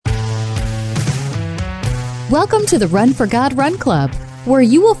Welcome to the Run for God Run Club, where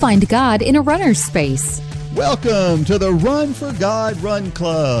you will find God in a runner's space. Welcome to the Run for God Run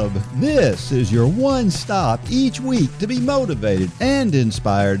Club. This is your one stop each week to be motivated and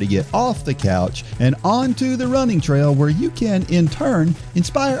inspired to get off the couch and onto the running trail where you can, in turn,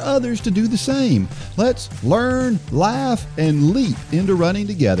 inspire others to do the same. Let's learn, laugh, and leap into running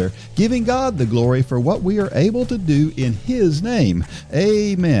together, giving God the glory for what we are able to do in His name.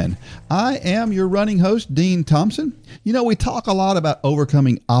 Amen. I am your running host, Dean Thompson. You know, we talk a lot about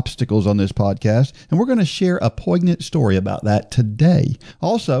overcoming obstacles on this podcast, and we're going to share a poignant story about that today.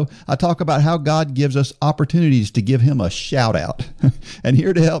 Also, I talk about how God gives us opportunities to give Him a shout out. And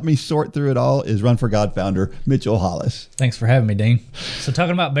here to help me sort through it all is Run for God founder Mitchell Hollis. Thanks for having me, Dean. So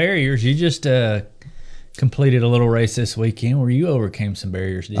talking about barriers, you just completed a little race this weekend where you overcame some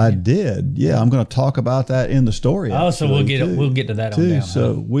barriers, didn't you? I did. Yeah, I'm going to talk about that in the story. Oh, so we'll get to that on down.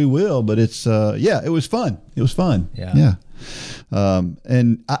 So we will, but it's it was fun. It was fun. Yeah.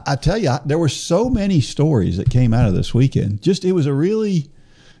 And I tell you, there were so many stories that came out of this weekend.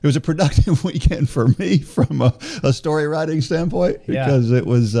 It was a productive weekend for me from a story writing standpoint, because it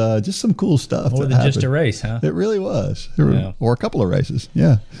was just some cool stuff. More than just a race, huh? It really was. Or a couple of races.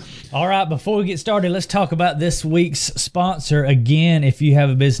 Yeah. All right, before we get started, let's talk about this week's sponsor. Again, if you have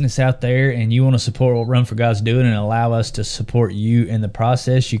a business out there and you want to support what Run for God's doing and allow us to support you in the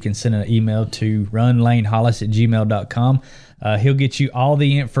process, you can send an email to runlanehollis@gmail.com. He'll get you all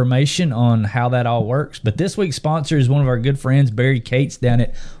the information on how that all works. But this week's sponsor is one of our good friends, Barry Cates, down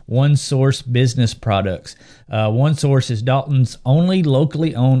at One Source Business Products. One Source is Dalton's only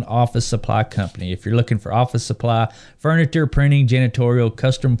locally owned office supply company. If you're looking for office supply, furniture, printing, janitorial,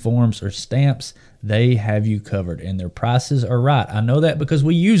 custom forms, or stamps, they have you covered. And their prices are right. I know that because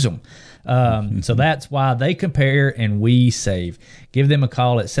we use them. So that's why they compare and we save. Give them a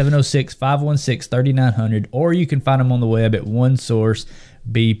call at 706-516-3900, or you can find them on the web at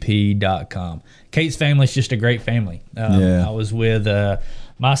onesourcebp.com. Kate's family is just a great family. I was with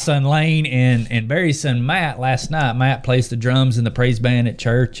my son Lane and Barry's son Matt last night. Matt plays the drums in the praise band at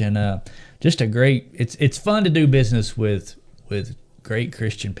church, and just a great. It's fun to do business with great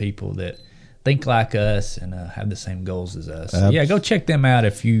Christian people that think like us and have the same goals as us. So, go check them out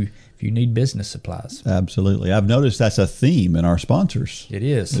if you need business supplies. Absolutely. I've noticed that's a theme in our sponsors. It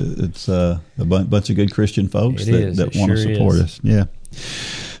is. It's a bunch of good Christian folks that want to support us. Yeah.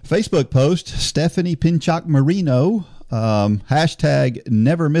 Facebook post, Stephanie Pinchak Marino, hashtag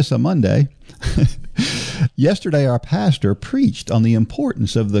never miss a Monday. Yesterday, our pastor preached on the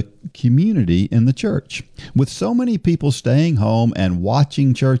importance of the community in the church. With so many people staying home and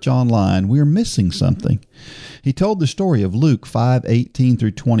watching church online, we're missing something. He told the story of Luke 5:18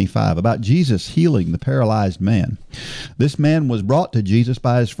 through 25 about Jesus healing the paralyzed man. This man was brought to Jesus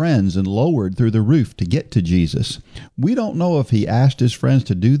by his friends and lowered through the roof to get to Jesus. We don't know if he asked his friends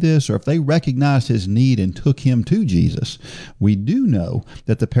to do this or if they recognized his need and took him to Jesus. We do know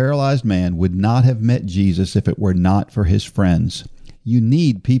that the paralyzed man would not have met Jesus if it were not for his friends. You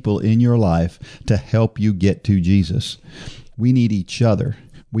need people in your life to help you get to Jesus. We need each other.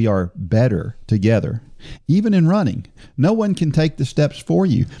 We are better together. Even in running, no one can take the steps for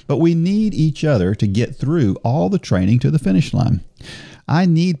you, but we need each other to get through all the training to the finish line. I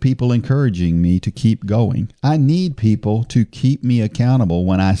need people encouraging me to keep going. I need people to keep me accountable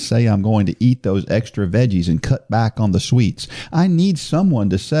when I say I'm going to eat those extra veggies and cut back on the sweets. I need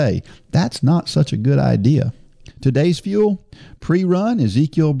someone to say, that's not such a good idea. Today's fuel, pre-run,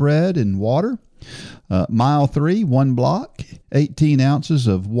 Ezekiel bread and water. Mile 3, 1 block, 18 ounces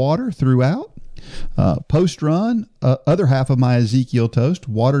of water throughout. Post-run, other half of my Ezekiel toast,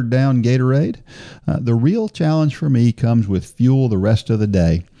 watered down Gatorade. The real challenge for me comes with fuel the rest of the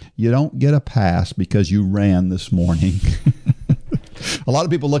day. You don't get a pass because you ran this morning. A lot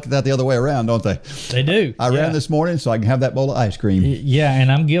of people look at that the other way around, don't they? They do. I ran this morning so I can have that bowl of ice cream. Yeah,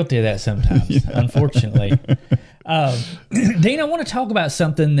 and I'm guilty of that sometimes, unfortunately. Dean, I want to talk about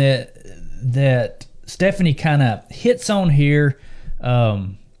something that Stephanie kind of hits on here,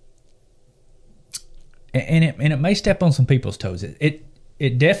 and it may step on some people's toes.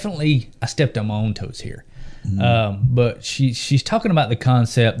 It definitely, I stepped on my own toes here. But she's talking about the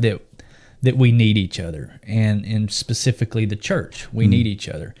concept that we need each other, and specifically the church. We need each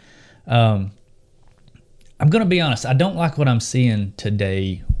other. I'm going to be honest. I don't like what I'm seeing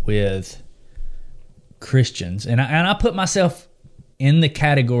today with Christians, and I put myself in the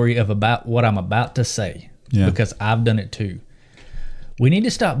category of about what I'm about to say, because I've done it too. We need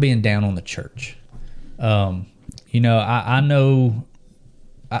to stop being down on the church. I know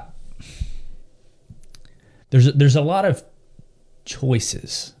there's a lot of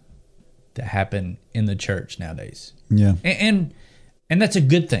choices that happen in the church nowadays. Yeah. And that's a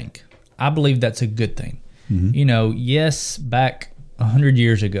good thing. I believe that's a good thing. Mm-hmm. You know, yes, back 100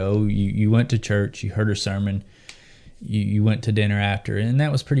 years ago, you went to church, you heard a sermon, you went to dinner after, and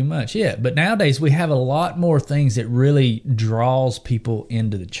that was pretty much it. But nowadays, we have a lot more things that really draws people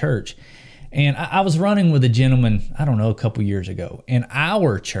into the church. And I was running with a gentleman, I don't know, a couple years ago, and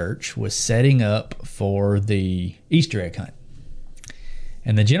our church was setting up for the Easter egg hunt.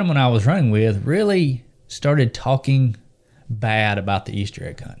 And the gentleman I was running with really started talking bad about the Easter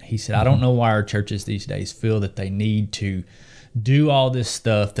egg hunt. He said, I don't know why our churches these days feel that they need to do all this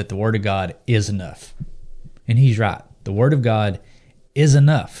stuff, that the Word of God is enough. And he's right. The Word of God is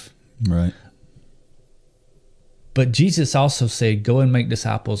enough. Right. But Jesus also said, go and make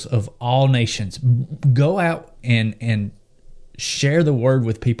disciples of all nations. Go out and share the word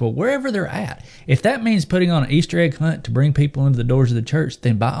with people wherever they're at. If that means putting on an Easter egg hunt to bring people into the doors of the church,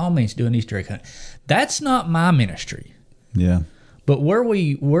 then by all means do an Easter egg hunt. That's not my ministry. Yeah. But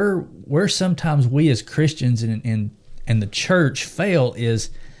where sometimes we as Christians and the church fail is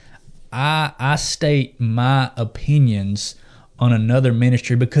I state my opinions on another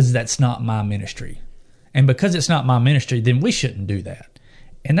ministry because that's not my ministry. And because it's not my ministry, then we shouldn't do that.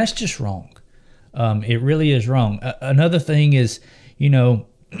 And that's just wrong. It really is wrong. Another thing is, you know,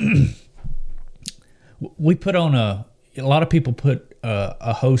 we put on a lot of people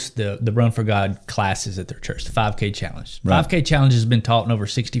host the Run for God classes at their church, the 5K Challenge. Right. 5K Challenge has been taught in over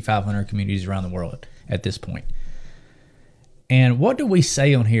 6,500 communities around the world at this point. And what do we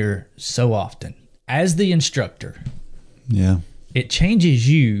say on here so often? As the instructor, yeah, it changes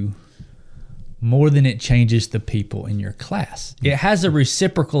you more than it changes the people in your class. It has a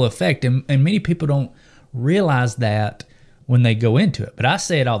reciprocal effect, and many people don't realize that when they go into it. But I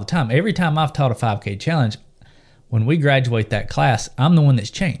say it all the time. Every time I've taught a 5K challenge, when we graduate that class, I'm the one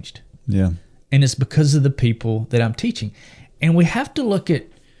that's changed. Yeah. And it's because of the people that I'm teaching. And we have to look at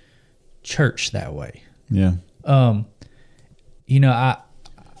church that way. Yeah. You know,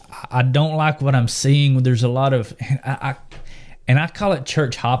 I don't like what I'm seeing. There's a lot of, and I call it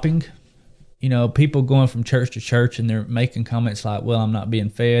church hopping. You know, people going from church to church and they're making comments like, well, I'm not being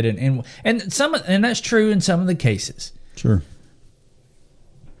fed. And that's true in some of the cases. Sure.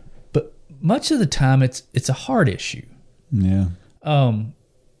 But much of the time it's a heart issue. Yeah.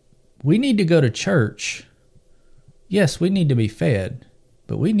 We need to go to church. Yes, we need to be fed,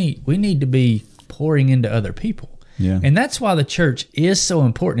 but we need to be pouring into other people. Yeah. And that's why the church is so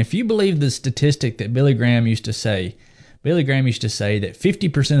important. If you believe the statistic that Billy Graham used to say that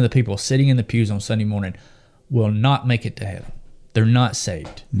 50% of the people sitting in the pews on Sunday morning will not make it to heaven. They're not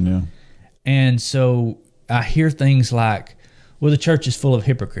saved. Yeah. And so I hear things like, well, the church is full of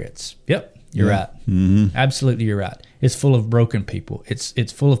hypocrites. Yep, you're right. Mm-hmm. Absolutely, you're right. It's full of broken people.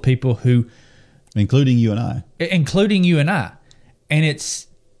 It's full of people who... Including you and I. And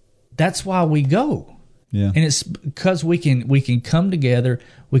that's why we go. Yeah. And it's because we can come together,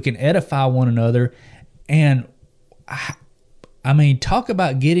 we can edify one another, and I mean, talk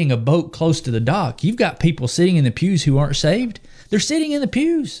about getting a boat close to the dock. You've got people sitting in the pews who aren't saved. They're sitting in the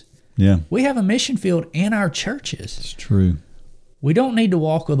pews. Yeah. We have a mission field in our churches. It's true. We don't need to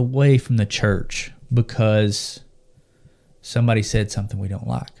walk away from the church because somebody said something we don't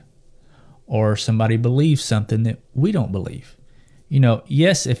like, or somebody believes something that we don't believe. You know,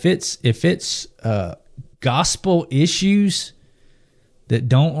 yes, if it's gospel issues that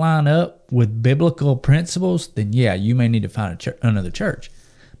don't line up with biblical principles, then yeah, you may need to find another church.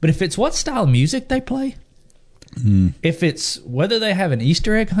 But if it's what style of music they play, if it's whether they have an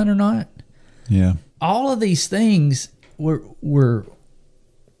Easter egg hunt or not, yeah, all of these things, we're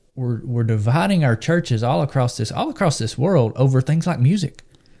dividing our churches all across this world over things like music.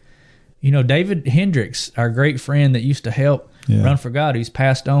 You know, David Hendricks, our great friend that used to help Run for God, who's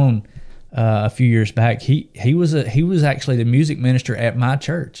passed on a few years back, he was actually the music minister at my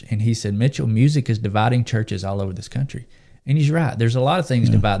church, and he said, Mitchell, music is dividing churches all over this country. And he's right. There's a lot of things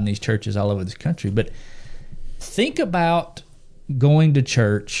dividing these churches all over this country. But think about going to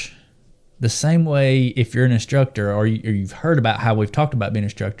church the same way if you're an instructor or you've heard about how we've talked about being an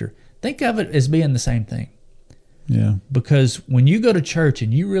instructor. Think of it as being the same thing. Yeah. Because when you go to church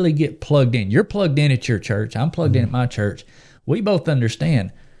and you really get plugged in, you're plugged in at your church, I'm plugged in at my church, we both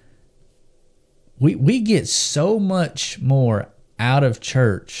understand we get so much more out of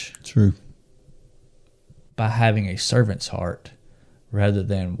church. True. By having a servant's heart rather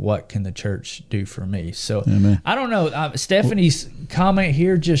than what can the church do for me. So Amen. I don't know. Stephanie's comment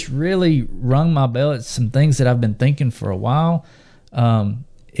here just really rung my bell. It's some things that I've been thinking for a while.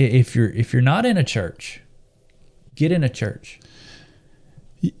 If you're not in a church, get in a church.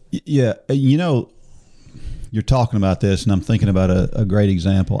 Yeah. You're talking about this, and I'm thinking about a great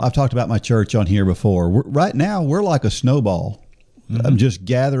example. I've talked about my church on here before. Right now, we're like a snowball. Mm-hmm. I'm just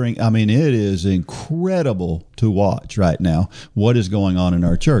gathering. I mean, it is incredible to watch right now what is going on in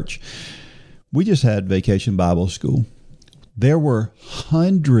our church. We just had Vacation Bible School. There were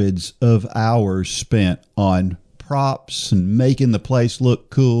hundreds of hours spent on props and making the place look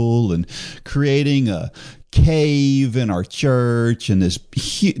cool and creating a cave in our church, and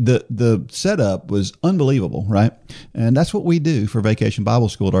the setup was unbelievable, right? And that's what we do for Vacation Bible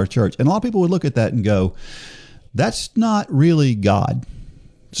School at our church. And a lot of people would look at that and go, that's not really God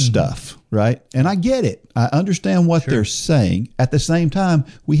stuff, right? And I get it. I understand what they're saying. At the same time,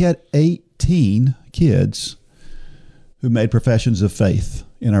 we had 18 kids who made professions of faith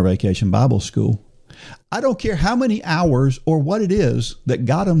in our Vacation Bible School. I don't care how many hours or what it is that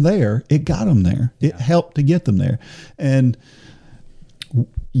got them there. It got them there. It helped to get them there. And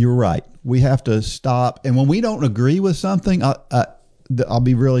you're right. We have to stop. And when we don't agree with something, I'll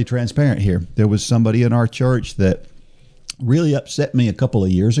be really transparent here. There was somebody in our church that really upset me a couple of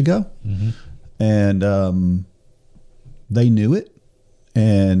years ago. Mm-hmm. And they knew it.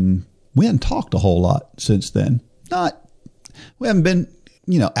 And we hadn't talked a whole lot since then. We haven't been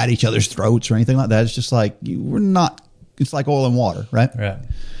at each other's throats or anything like that. It's just like, it's like oil and water, right? Right.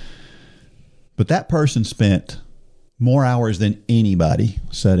 But that person spent more hours than anybody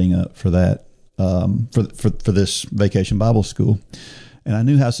setting up for that, for this Vacation Bible School. And I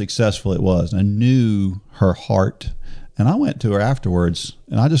knew how successful it was. I knew her heart. And I went to her afterwards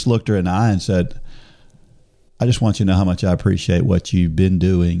and I just looked her in the eye and said, I just want you to know how much I appreciate what you've been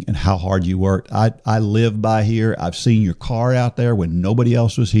doing and how hard you worked. I live by here. I've seen your car out there when nobody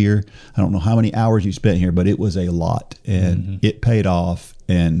else was here. I don't know how many hours you spent here, but it was a lot, and it paid off,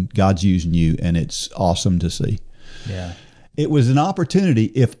 and God's using you, and it's awesome to see. Yeah. It was an opportunity.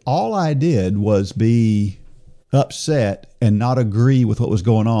 If all I did was be upset and not agree with what was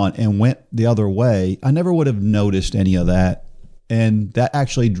going on and went the other way, I never would have noticed any of that, and that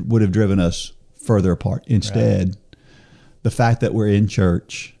actually would have driven us further apart. Instead, the fact that we're in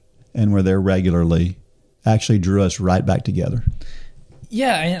church and we're there regularly actually drew us right back together.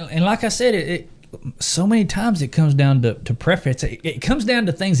 Yeah, and like I said, it so many times it comes down to preference. It comes down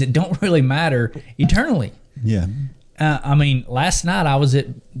to things that don't really matter eternally. Yeah. I mean, last night I was at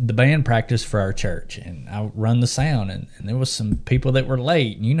the band practice for our church, and I run the sound, and there was some people that were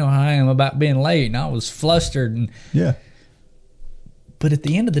late. And you know how I am about being late, and I was flustered. And yeah. But at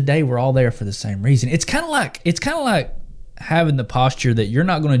the end of the day, we're all there for the same reason. It's kind of like having the posture that you're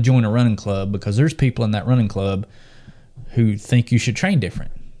not going to join a running club because there's people in that running club who think you should train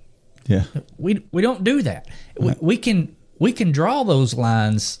different. Yeah, we don't do that. Right. We can draw those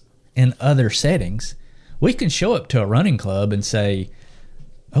lines in other settings. We can show up to a running club and say,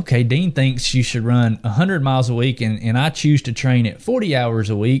 okay, Dean thinks you should run 100 miles a week, and I choose to train at 40 hours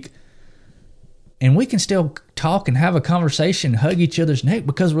a week. And we can still talk and have a conversation, hug each other's neck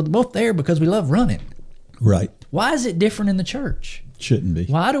because we're both there because we love running. Right. Why is it different in the church? Shouldn't be.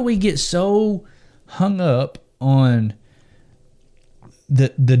 Why do we get so hung up on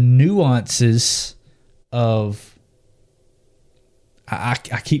the nuances of... I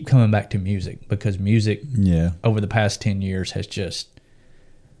keep coming back to music because music over the past 10 years has just...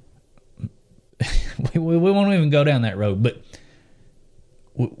 we won't even go down that road, but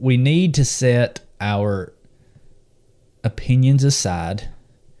we need to set our opinions aside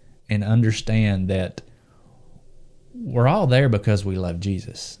and understand that we're all there because we love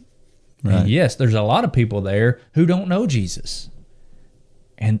Jesus. Right. And yes, there's a lot of people there who don't know Jesus.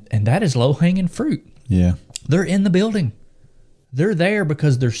 And that is low-hanging fruit. Yeah. They're in the building. They're there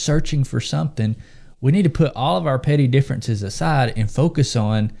because they're searching for something. We need to put all of our petty differences aside and focus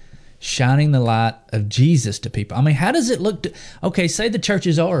on shining the light of Jesus to people. I mean, how does it look okay, say the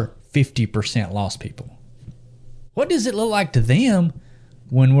churches are 50% lost people. What does it look like to them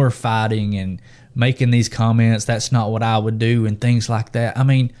when we're fighting and making these comments, that's not what I would do, and things like that? I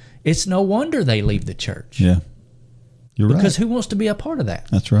mean, it's no wonder they leave the church. Yeah. You're right. Because who wants to be a part of that?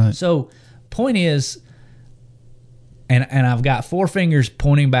 That's right. So, point is, and I've got 4 fingers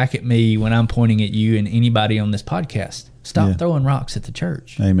pointing back at me when I'm pointing at you and anybody on this podcast. Stop throwing rocks at the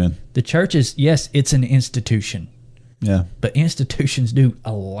church. Amen. The church is, yes, it's an institution. Yeah. But institutions do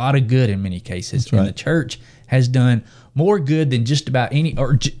a lot of good in many cases. That's right. And the church has done more good than just about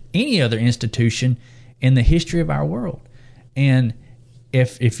any other institution in the history of our world. And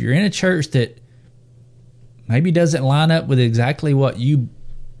if you're in a church that maybe doesn't line up with exactly what you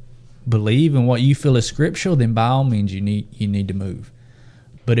believe and what you feel is scriptural, then by all means you need to move.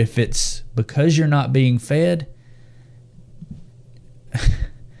 But if it's because you're not being fed,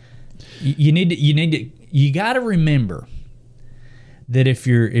 You got to remember that if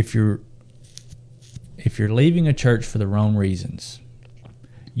you're leaving a church for the wrong reasons,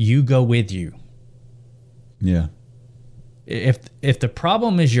 you go with you. Yeah. If the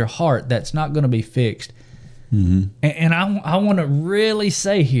problem is your heart, that's not going to be fixed. Mm-hmm. And I want to really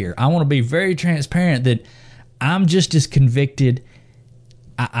say here, I want to be very transparent that I'm just as convicted.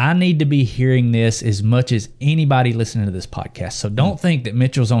 I need to be hearing this as much as anybody listening to this podcast. So don't think that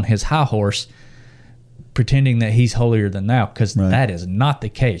Mitchell's on his high horse pretending that he's holier than thou, because that is not the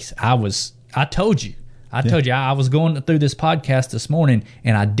case. I told you I was going through this podcast this morning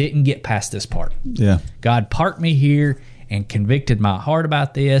and I didn't get past this part. Yeah. God parked me here and convicted my heart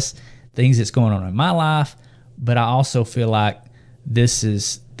about this, things that's going on in my life. But I also feel like this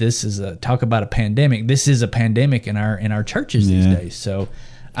is a talk about a pandemic. This is a pandemic in our churches these days. So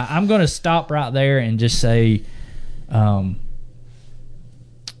I'm going to stop right there and just say, have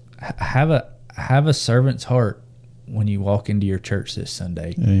a servant's heart when you walk into your church this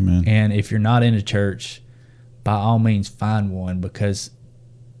Sunday. Amen. And if you're not in a church, by all means find one, because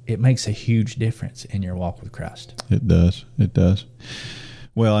it makes a huge difference in your walk with Christ. It does. It does.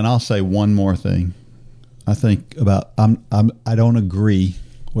 Well, and I'll say one more thing. I think about I don't agree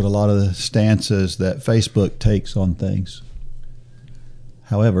with a lot of the stances that Facebook takes on things.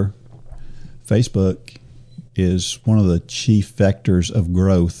 However, Facebook is one of the chief vectors of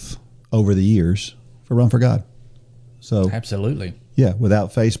growth over the years for Run for God. So absolutely. Yeah,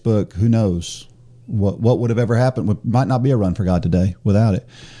 without Facebook, who knows what would have ever happened? Might not be a Run for God today without it.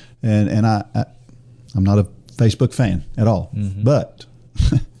 And I'm not a Facebook fan at all. Mm-hmm. But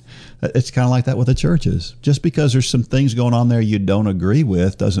it's kind of like that with the churches. Just because there's some things going on there you don't agree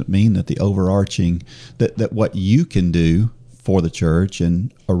with doesn't mean that the overarching, that what you can do for the church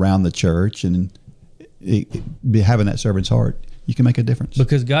and around the church and having that servant's heart, you can make a difference.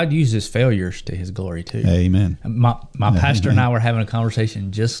 Because God uses failures to his glory too. Amen. My pastor and I were having a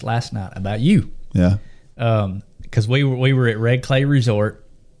conversation just last night about you. Yeah. Because we were at Red Clay Resort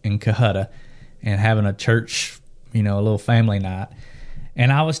in Cohutta and having a church, a little family night.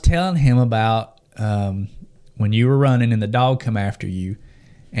 And I was telling him about when you were running and the dog come after you,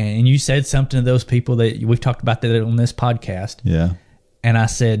 and you said something to those people that we've talked about that on this podcast. Yeah. And I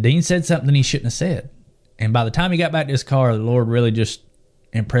said, Dean said something he shouldn't have said. And by the time he got back to his car, the Lord really just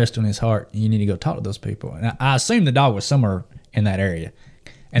impressed on his heart. You need to go talk to those people. And I assumed the dog was somewhere in that area.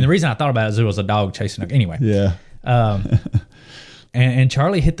 And the reason I thought about it is there was a dog chasing him. Anyway. Yeah. And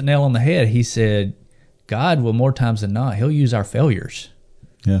Charlie hit the nail on the head. He said, God will more times than not, he'll use our failures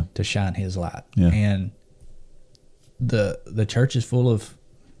to shine his light. Yeah. And the church is full of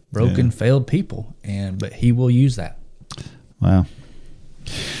broken, failed people, but he will use that. Wow.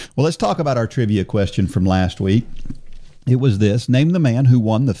 Well, let's talk about our trivia question from last week. It was this: name the man who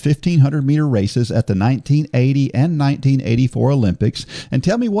won the 1,500-meter races at the 1980 and 1984 Olympics, and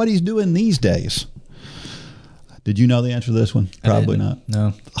tell me what he's doing these days. Did you know the answer to this one? Probably not.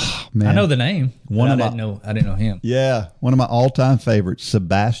 No. Oh, man. I know the name. I didn't know him. Yeah, one of my all-time favorites,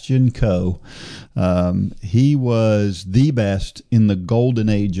 Sebastian Coe. He was the best in the golden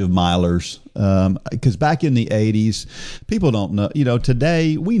age of milers. Because back in the 80s, people don't know.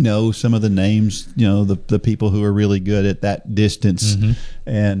 Today we know some of the names. The people who are really good at that distance. Mm-hmm.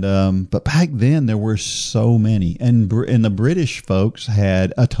 And but back then there were so many, and the British folks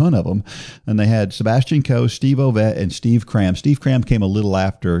had a ton of them, and they had Sebastian Coe, Steve Ovett, and Steve Cram. Steve Cram came a little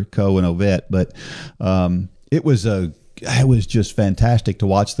after Coe and Ovett, but it was just fantastic to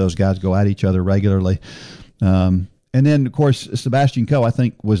watch those guys go at each other regularly. And then, of course, Sebastian Coe, I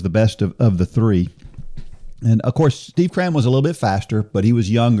think, was the best of the three. And, of course, Steve Cram was a little bit faster, but he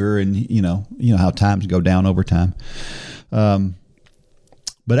was younger, and you know how times go down over time.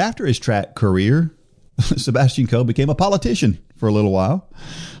 But after his track career, Sebastian Coe became a politician for a little while.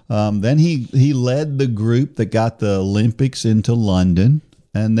 Then he led the group that got the Olympics into London.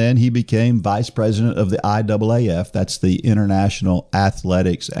 And then he became vice president of the IAAF. That's the International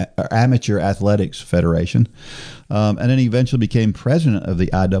Amateur Athletics Federation. And then he eventually became president of the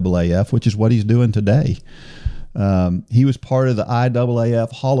IAAF, which is what he's doing today. He was part of the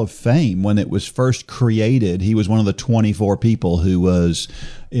IAAF Hall of Fame when it was first created. He was one of the 24 people who was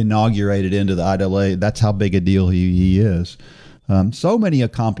inaugurated into the IAAF. That's how big a deal he is. So many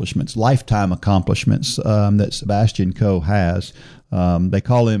accomplishments, lifetime accomplishments that Sebastian Coe has. They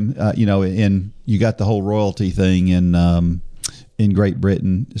call him, you got the whole royalty thing in Great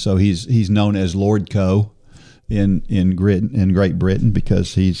Britain. So he's known as Lord Coe in Great Britain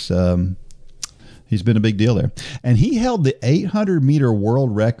because he's been a big deal there. And he held the 800-meter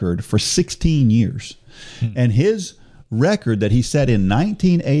world record for 16 years. And his record that he set in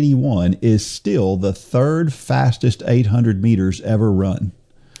 1981 is still the third fastest 800 meters ever run.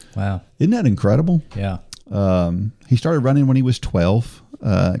 Wow. Isn't that incredible? Yeah. He started running when he was 12.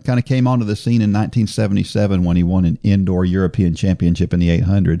 Kind of came onto the scene in 1977 when he won an indoor European championship in the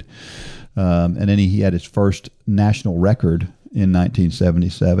 800. And then he had his first national record in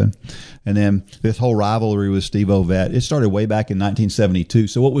 1977. And then this whole rivalry with Steve Ovett, it started way back in 1972.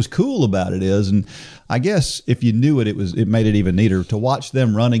 So what was cool about it is, and I guess if you knew it, it made it even neater to watch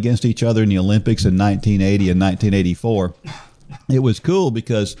them run against each other in the Olympics in 1980 and 1984. It was cool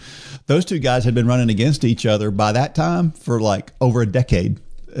because those two guys had been running against each other by that time for like over a decade.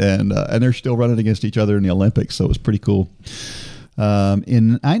 And they're still running against each other in the Olympics. So it was pretty cool.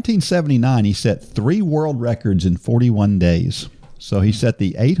 In 1979, he set 3 world records in 41 days. So he set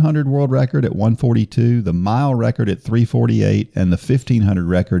the 800 world record at 142, the mile record at 348, and the 1500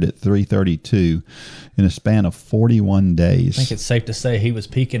 record at 332 in a span of 41 days. I think it's safe to say he was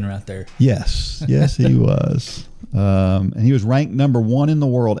peaking right there. Yes, he was. And he was ranked number 1 in the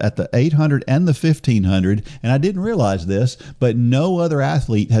world at the 800 and the 1500. And I didn't realize this, but no other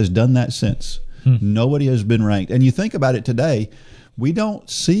athlete has done that since. Nobody has been ranked. And you think about it today, we don't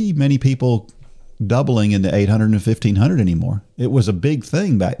see many people doubling in the 800 and 1500 anymore. It was a big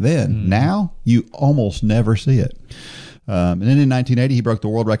thing back then. Now you almost never see it. And then in 1980, he broke the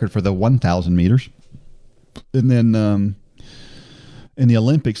world record for the 1,000 meters. And then in the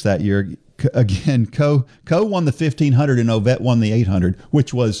Olympics that year, again, Coe won the 1500 and Ovett won the 800,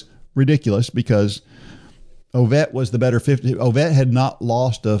 which was ridiculous because Ovett was the better 50. Ovett had not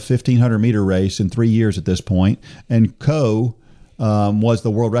lost a 1,500 meter race in 3 years at this point, and Coe was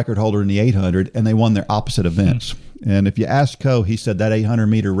the world record holder in the 800, and they won their opposite events. And if you ask Coe, he said that 800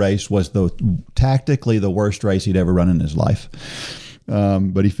 meter race was tactically the worst race he'd ever run in his life,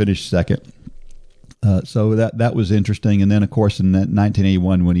 but he finished second. So that was interesting. And then, of course, in that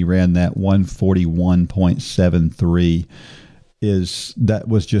 1981, when he ran that 141.73, that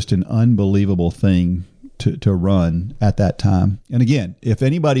was just an unbelievable thing to run at that time. And again, if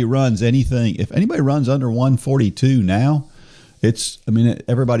anybody runs under 142 now,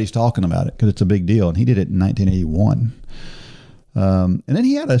 everybody's talking about it because it's a big deal. And he did it in 1981. And then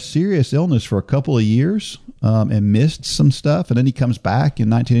he had a serious illness for a couple of years and missed some stuff. And then he comes back in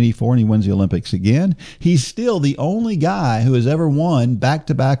 1984 and he wins the Olympics again. He's still the only guy who has ever won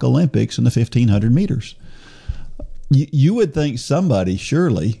back-to-back Olympics in the 1,500 meters. You would think somebody,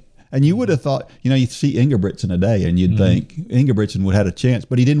 surely, and you would have thought, you see Ingebrigtsen today and you'd think Ingebrigtsen would have had a chance,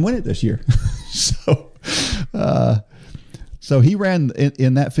 but he didn't win it this year. So he ran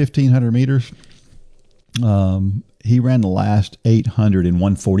in that 1,500 meters. He ran the last 800 in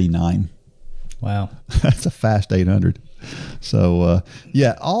 149. Wow. That's a fast 800. So,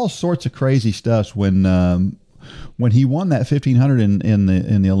 all sorts of crazy stuff. When he won that 1,500 in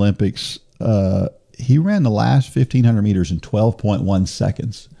the Olympics, he ran the last 1,500 meters in 12.1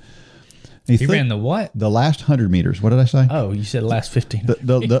 seconds. He ran the what? The last 100 meters. What did I say? Oh, you said last 15.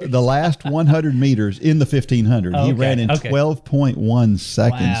 The last 100 meters in the 1,500. He ran in 12.1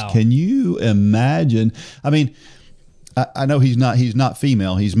 seconds. Wow. Can you imagine? I mean, I know he's not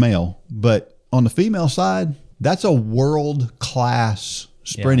female. He's male. But on the female side, that's a world-class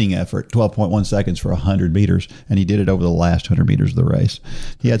sprinting effort, 12.1 seconds for 100 meters. And he did it over the last 100 meters of the race.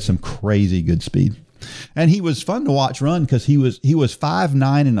 He had some crazy good speed. And he was fun to watch run because he was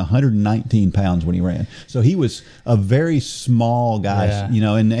 5'9" and 119 pounds when he ran. So he was a very small guy.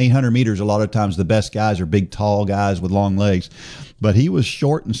 Yeah. In 800 meters, a lot of times the best guys are big, tall guys with long legs. But he was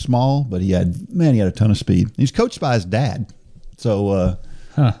short and small, but he had a ton of speed. He's coached by his dad. So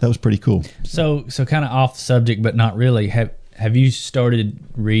that was pretty cool. So kind of off subject, but not really. Have you started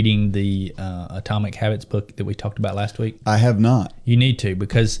reading the Atomic Habits book that we talked about last week? I have not. You need to,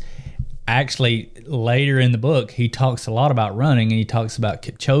 because actually later in the book he talks a lot about running, and he talks about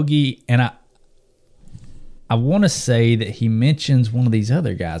Kipchoge, and I want to say that he mentions one of these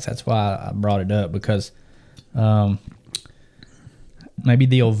other guys. That's why I brought it up, because maybe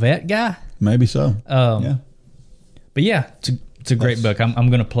the Ovett guy. Maybe so. But yeah, it's a great book. I'm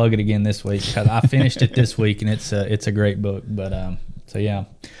going to plug it again this week because I finished it this week, and it's a great book. But so yeah,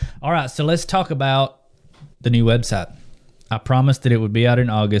 all right. So let's talk about the new website. I promised that it would be out in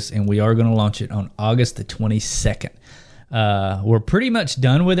August, and we are going to launch it on August the 22nd. We're pretty much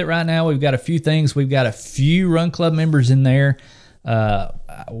done with it right now. We've got a few things. We've got a few Run Club members in there.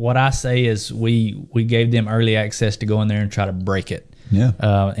 What I say is we gave them early access to go in there and try to break it. Yeah.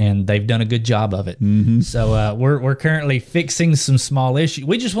 And they've done a good job of it. Mm-hmm. So we're currently fixing some small issues.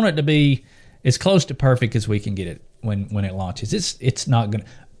 We just want it to be as close to perfect as we can get it when it launches. It's not going to...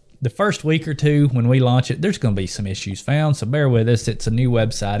 the first week or two when we launch it, there's going to be some issues found. So bear with us. It's a new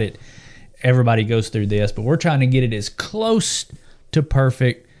website. Everybody goes through this, but we're trying to get it as close to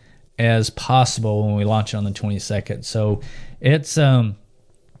perfect as possible when we launch it on the 22nd. So it's,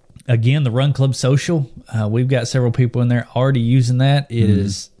 again, the Run Club social. We've got several people in there already using that.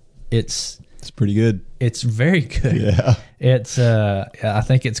 It's pretty good. It's very good. Yeah. It's, I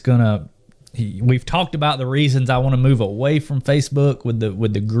think it's going to, we've talked about the reasons I want to move away from Facebook with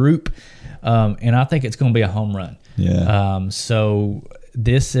the group. And I think it's going to be a home run. Yeah. So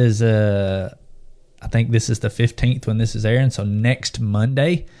this is I think this is the 15th when this is airing. So next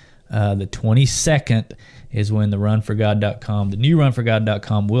Monday, the 22nd is when the new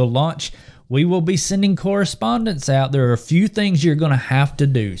runforgod.com will launch. We will be sending correspondence out. There are a few things you're going to have to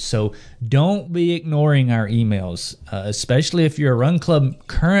do. So don't be ignoring our emails, especially if you're a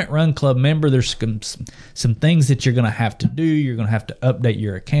current Run Club member. There's some things that you're going to have to do. You're going to have to update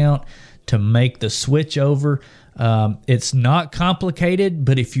your account to make the switch over. It's not complicated,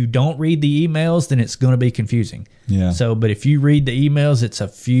 but if you don't read the emails, then it's going to be confusing. Yeah. So, but if you read the emails, it's a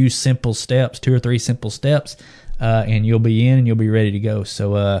few simple steps, 2 or 3 simple steps, and you'll be in and you'll be ready to go.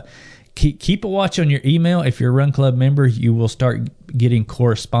 So, keep a watch on your email. If you're a Run Club member, you will start getting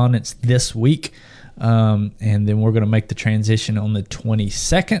correspondence this week, and then we're going to make the transition on the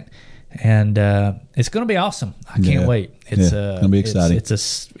 22nd, and it's going to be awesome. I can't wait. It's going to be exciting.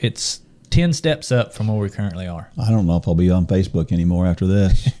 It's 10 steps up from where we currently are. I don't know if I'll be on Facebook anymore after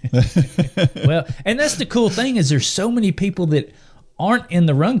this. Well, and that's the cool thing is there's so many people that aren't in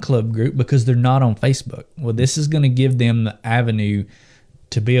the Run Club group because they're not on Facebook. Well, this is going to give them the avenue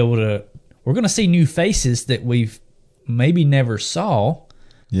to be able to, we're going to see new faces that we've maybe never saw.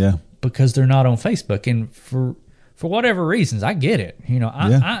 Yeah. Because they're not on Facebook. And for whatever reasons, I get it.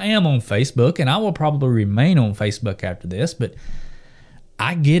 I am on Facebook and I will probably remain on Facebook after this, but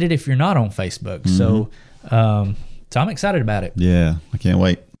I get it if you're not on Facebook. So I'm excited about it. Yeah, I can't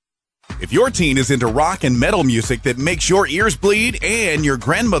wait. If your teen is into rock and metal music that makes your ears bleed and your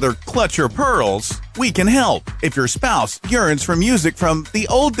grandmother clutch her pearls, we can help. If your spouse yearns for music from the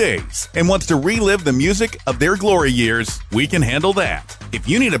old days and wants to relive the music of their glory years, we can handle that. If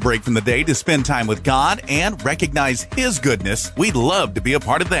you need a break from the day to spend time with God and recognize His goodness, we'd love to be a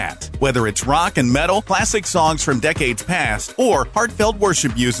part of that. Whether it's rock and metal, classic songs from decades past, or heartfelt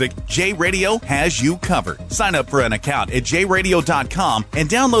worship music, J Radio has you covered. Sign up for an account at jradio.com and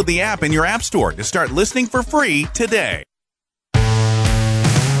download the app in your app store to start listening for free today.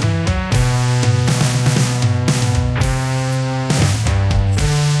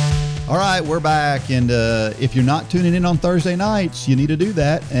 All right, we're back, and if you're not tuning in on Thursday nights, you need to do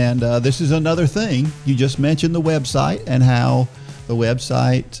that. And this is another thing. You just mentioned the website and how the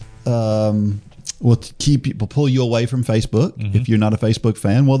website will pull you away from Facebook if you're not a Facebook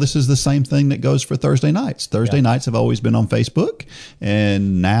fan. Well, this is the same thing that goes for Thursday nights. Thursday nights have always been on Facebook,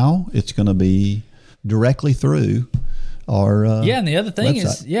 and now it's going to be directly through our and the other thing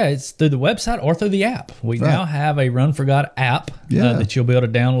website. it's through the website or through the app. We now have a Run for God app that you'll be able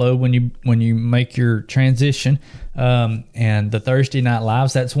to download when you make your transition. And the Thursday night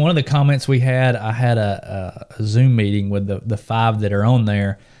lives, that's one of the comments we had. I had a Zoom meeting with the 5 that are on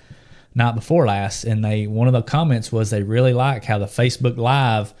there night before last, and one of the comments was they really like how the Facebook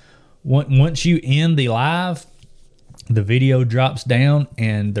Live, once you end the live, the video drops down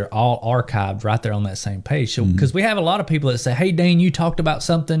and they're all archived right there on that same page. So, because we have a lot of people that say, "Hey, Dane, you talked about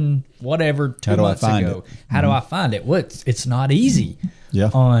something, whatever, 2 months ago. How do I find it?" Well, it's not easy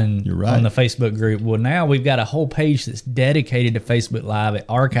on the Facebook group. Well, now we've got a whole page that's dedicated to Facebook Live. It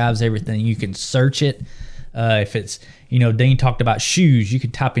archives everything. You can search it. If it's, Dean talked about shoes, you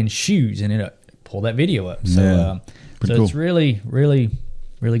could type in shoes and it'll pull that video up. So, cool. It's really, really,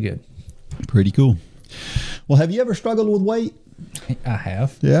 really good. Pretty cool. Well, have you ever struggled with weight? I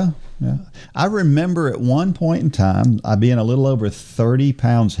have. Yeah. I remember at one point in time, I being a little over 30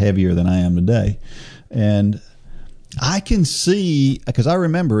 pounds heavier than I am today. And I can see, because I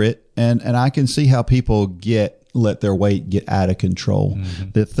remember it, and I can see how people let their weight get out of control.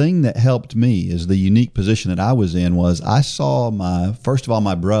 The thing that helped me is the unique position that I was in was I saw first of all,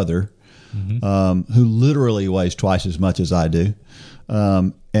 my brother, who literally weighs twice as much as I do.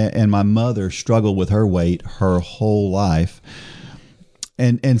 And my mother struggled with her weight her whole life.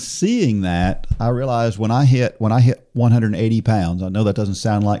 And seeing that, I realized when I hit 180 pounds, I know that doesn't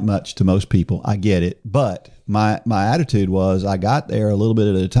sound like much to most people. I get it. But my attitude was I got there a little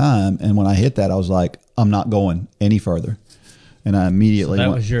bit at a time. And when I hit that, I was like, I'm not going any further. And I immediately So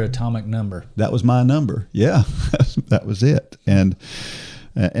that was your atomic number. That was my number. Yeah, that was it. And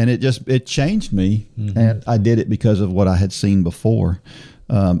it changed me. And I did it because of what I had seen before.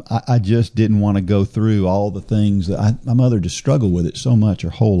 I just didn't want to go through all the things that my mother just struggled with it so much her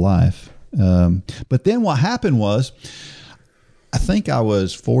whole life. But then what happened was, I think I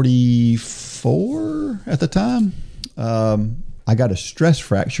was 44 at the time. I got a stress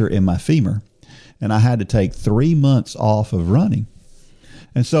fracture in my femur, and I had to take 3 months off of running.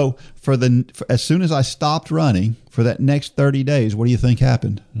 And so as soon as I stopped running for that next 30 days, what do you think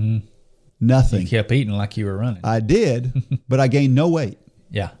happened? Nothing. You kept eating like you were running. I did, but I gained no weight.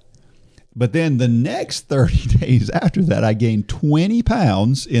 Yeah. But then the next 30 days after that, I gained 20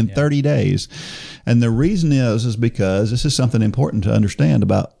 pounds in 30 days. And the reason is because this is something important to understand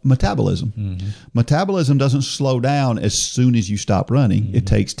about metabolism. Mm-hmm. Metabolism doesn't slow down as soon as you stop running. Mm-hmm. It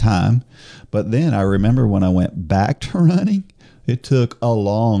takes time. But then I remember when I went back to running, it took a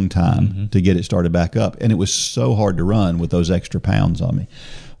long time to get it started back up. And it was so hard to run with those extra pounds on me.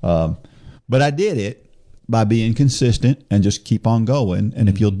 But I did it by being consistent and just keep on going. And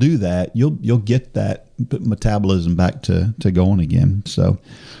if you'll do that, you'll get that metabolism back to going again. So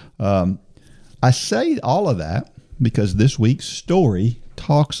I say all of that because this week's story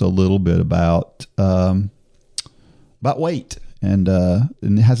talks a little bit about weight, and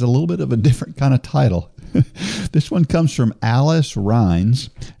it has a little bit of a different kind of title. This one comes from Alice Rhines,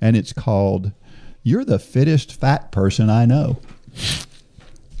 and it's called "You're the Fittest Fat Person I Know."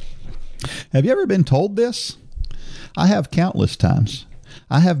 Have you ever been told this? I have countless times.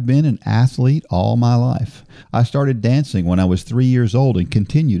 I have been an athlete all my life. I started dancing when I was 3 years old and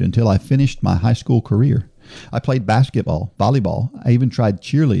continued until I finished my high school career. I played basketball, volleyball. I even tried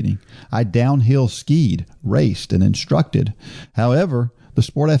cheerleading. I downhill skied, raced, and instructed. However, the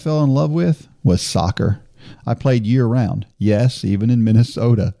sport I fell in love with was soccer. I played year-round. Yes, even in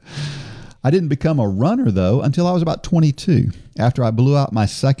Minnesota. I didn't become a runner, though, until I was about 22. After I blew out my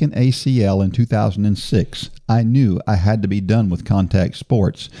second ACL in 2006, I knew I had to be done with contact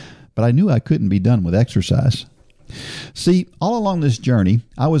sports, but I knew I couldn't be done with exercise. See, all along this journey,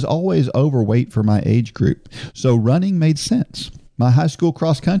 I was always overweight for my age group, so running made sense. My high school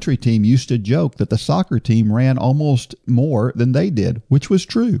cross-country team used to joke that the soccer team ran almost more than they did, which was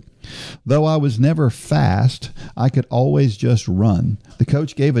true. Though I was never fast, I could always just run. The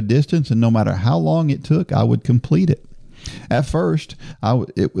coach gave a distance, and no matter how long it took, I would complete it. At first,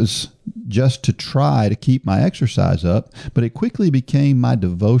 it was just to try to keep my exercise up, but it quickly became my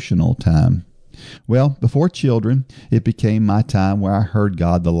devotional time. Well, before children, it became my time where I heard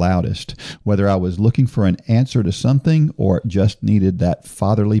God the loudest, whether I was looking for an answer to something or just needed that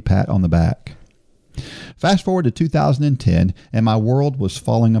fatherly pat on the back. Fast forward to 2010, and my world was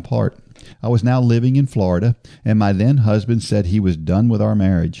falling apart. I was now living in Florida, and my then husband said he was done with our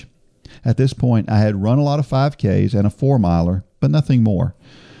marriage. At this point, I had run a lot of 5Ks and a 4-miler, but nothing more.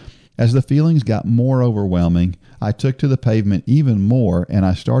 As the feelings got more overwhelming, I took to the pavement even more, and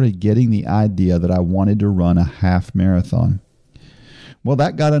I started getting the idea that I wanted to run a half marathon. Well,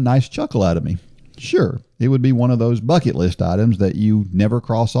 that got a nice chuckle out of me. Sure, it would be one of those bucket list items that you never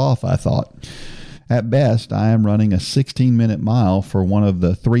cross off, I thought. At best, I am running a 16-minute mile for one of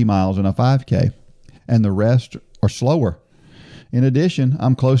the 3 miles in a 5K, and the rest are slower. In addition,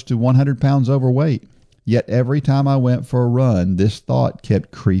 I'm close to 100 pounds overweight. Yet every time I went for a run, this thought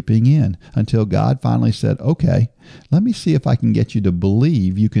kept creeping in until God finally said, okay, let me see if I can get you to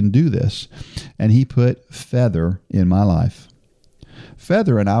believe you can do this. And he put Feather in my life.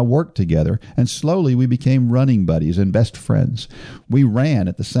 Feather and I worked together, and slowly we became running buddies and best friends. We ran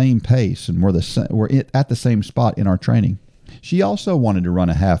at the same pace and were at the same spot in our training. She also wanted to run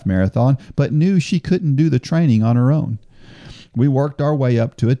a half marathon, but knew she couldn't do the training on her own. We worked our way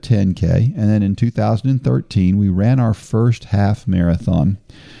up to a 10K, and then in 2013, we ran our first half marathon.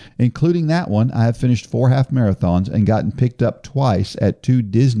 Including that one, I have finished 4 half marathons and gotten picked up twice at 2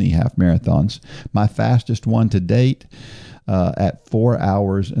 Disney half marathons. My fastest one to date at 4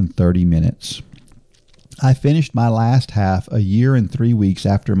 hours and 30 minutes. I finished my last half a year and 3 weeks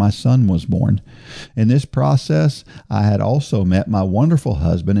after my son was born. In this process, I had also met my wonderful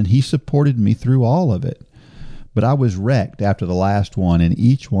husband, and he supported me through all of it. But I was wrecked after the last one, and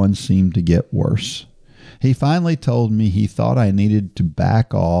each one seemed to get worse. He finally told me he thought I needed to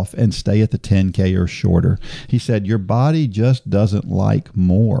back off and stay at the 10K or shorter. He said, your body just doesn't like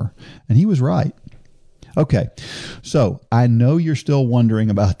more. And he was right. Okay, so I know you're still wondering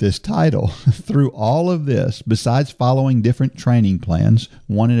about this title. Through all of this, besides following different training plans,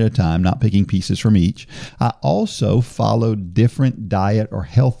 one at a time, not picking pieces from each, I also followed different diet or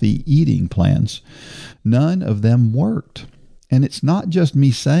healthy eating plans. None of them worked. And it's not just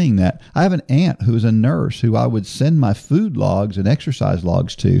me saying that. I have an aunt who is a nurse who I would send my food logs and exercise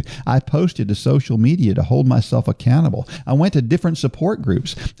logs to. I posted to social media to hold myself accountable. I went to different support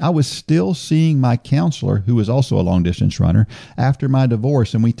groups. I was still seeing my counselor, who was also a long-distance runner, after my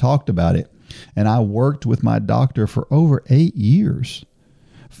divorce, and we talked about it. And I worked with my doctor for over 8 years.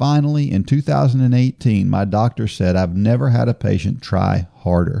 Finally, in 2018, my doctor said, I've never had a patient try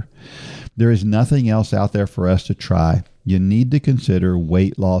harder. There is nothing else out there for us to try. You need to consider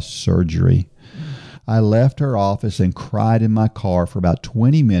weight loss surgery. I left her office and cried in my car for about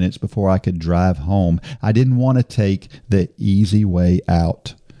 20 minutes before I could drive home. I didn't want to take the easy way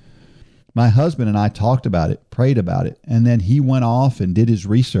out. My husband and I talked about it, prayed about it, and then he went off and did his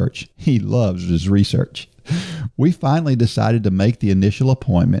research. He loves his research. We finally decided to make the initial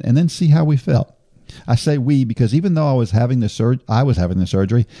appointment and then see how we felt. I say we because even though I was having the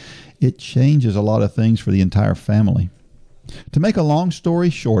surgery, it changes a lot of things for the entire family. To make a long story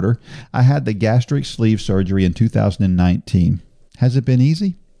shorter, I had the gastric sleeve surgery in 2019. Has it been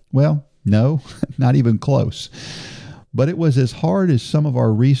easy? Well, no, not even close. But it was as hard as some of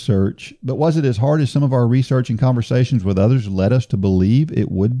our research. But was it as hard as some of our research and conversations with others led us to believe it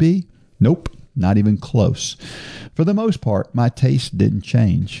would be? Nope, not even close. For the most part, my taste didn't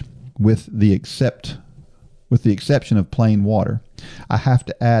change, with the exception of plain water. I have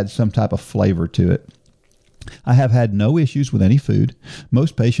to add some type of flavor to it. I have had no issues with any food.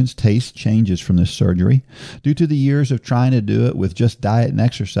 Most patients' taste changes from this surgery. Due to the years of trying to do it with just diet and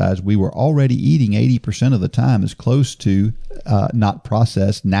exercise, we were already eating 80% of the time as close to not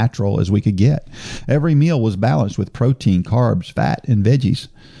processed, natural as we could get. Every meal was balanced with protein, carbs, fat, and veggies.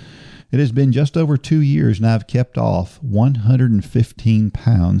 It has been just over 2 years and I've kept off 115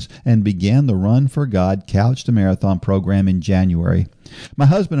 pounds and began the Run for God Couch to Marathon program in January. My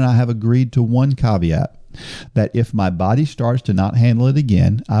husband and I have agreed to one caveat, that if my body starts to not handle it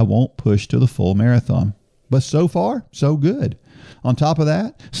again, I won't push to the full marathon. But so far, so good. On top of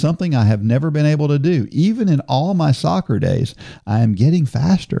that, something I have never been able to do, even in all my soccer days, I am getting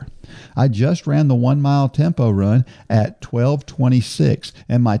faster. I just ran the 1 mile tempo run at 12:26,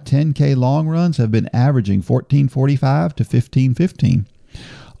 and my 10K long runs have been averaging 14:45 to 15:15.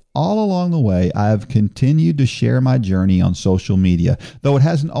 All along the way, I have continued to share my journey on social media. Though it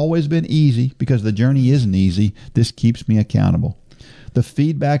hasn't always been easy, because the journey isn't easy, this keeps me accountable. The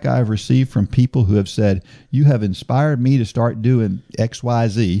feedback I have received from people who have said, you have inspired me to start doing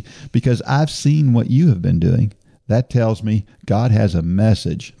XYZ because I've seen what you have been doing. That tells me God has a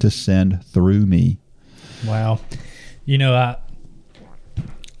message to send through me. Wow. You know,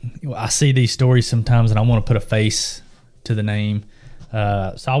 I see these stories sometimes and I want to put a face to the name.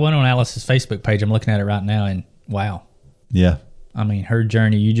 So I went on Alice's Facebook page. I'm looking at it right now, and wow. Yeah. I mean, her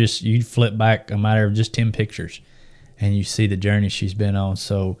journey, you flip back a matter of just 10 pictures, and you see the journey she's been on.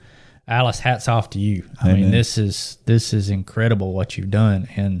 So, Alice, hats off to you. I mean, this is incredible what you've done,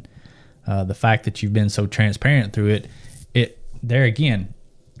 and the fact that you've been so transparent through it. There again,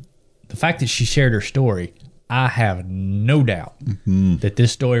 the fact that she shared her story, I have no doubt that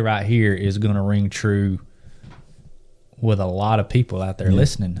this story right here is going to ring true with a lot of people out there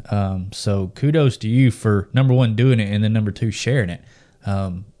listening. So kudos to you for, number one, doing it, and then number two, sharing it,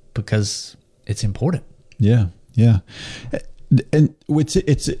 because it's important. Yeah. Yeah. And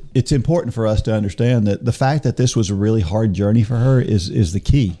it's important for us to understand that the fact that this was a really hard journey for her is the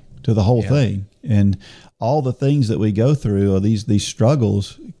key to the whole thing. And all the things that we go through, or these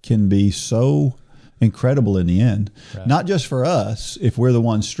struggles, can be so incredible in the end. Right. Not just for us, if we're the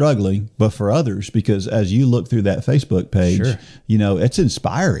ones struggling, but for others, because as you look through that Facebook page, you know, it's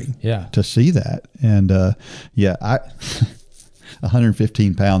inspiring to see that. And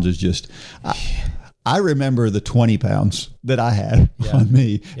 115 pounds is just, I remember the 20 pounds that I had on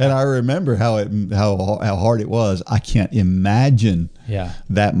me, and I remember how hard it was. I can't imagine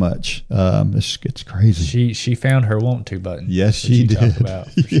that much. It's crazy. She found her want to button. Yes, she did. About,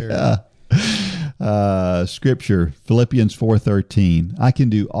 for sure. Scripture, Philippians 4:13. I can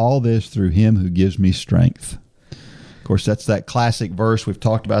do all this through him who gives me strength. Of course, that's that classic verse. We've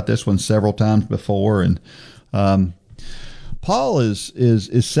talked about this one several times before, and Paul is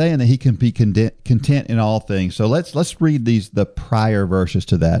saying that he can be content in all things. So let's read the prior verses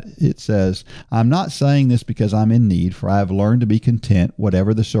to that. It says, I'm not saying this because I'm in need, for I have learned to be content,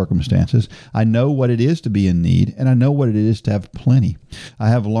 whatever the circumstances. I know what it is to be in need, and I know what it is to have plenty. I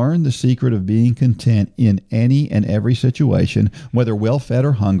have learned the secret of being content in any and every situation, whether well-fed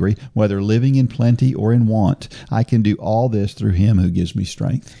or hungry, whether living in plenty or in want. I can do all this through him who gives me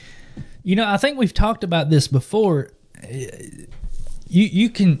strength. You know, I think we've talked about this before. You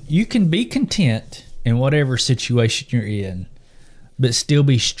can be content in whatever situation you're in, but still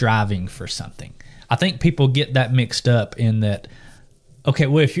be striving for something. I think people get that mixed up in that, okay,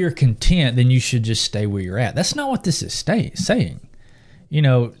 well, if you're content, then you should just stay where you're at. That's not what this is saying. You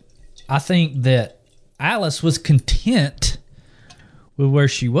know, I think that Alice was content with where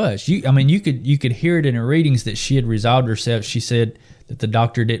she was. You could hear it in her readings that she had resolved herself. She said that the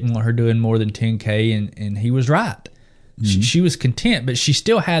doctor didn't want her doing more than 10K, and he was right. Mm-hmm. She was content, but she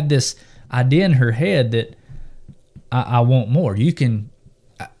still had this idea in her head that I want more. You can.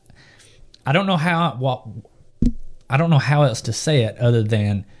 I don't know how. I don't know how else to say it other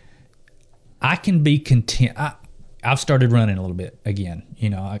than I can be content. I've started running a little bit again. You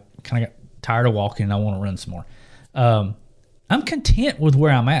know, I kind of got tired of walking and I want to run some more. I'm content with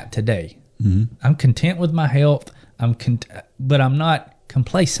where I'm at today. Mm-hmm. I'm content with my health. But I'm not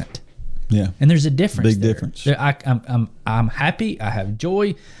complacent. Yeah. And there's a difference. Big difference. I'm happy. I have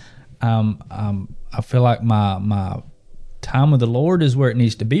joy. I feel like my time with the Lord is where it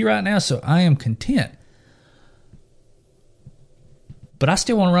needs to be right now. So I am content. But I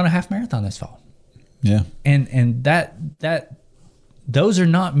still want to run a half marathon this fall. Yeah. And that those are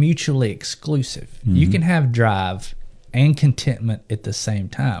not mutually exclusive. Mm-hmm. You can have drive and contentment at the same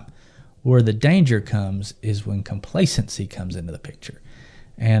time. Where the danger comes is when complacency comes into the picture.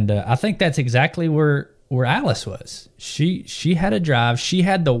 And I think that's exactly where Alice was. She had a drive. She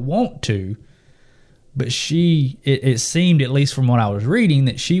had the want to, but it seemed, at least from what I was reading,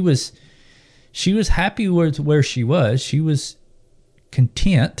 that she was happy with where she was. She was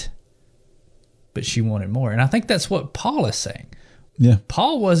content, but she wanted more. And I think that's what Paul is saying. Yeah.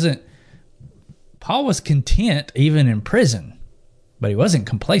 Paul was content even in prison, but he wasn't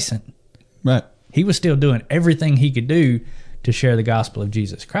complacent. Right. He was still doing everything he could do to share the gospel of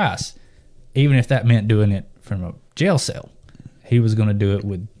Jesus Christ, even if that meant doing it from a jail cell. He was going to do it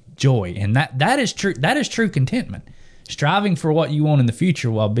with joy. And that is true. That is true contentment. Striving for what you want in the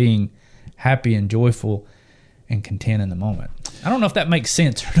future while being happy and joyful and content in the moment. I don't know if that makes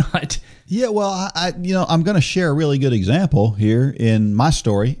sense or not. Yeah, well, I'm going to share a really good example here in my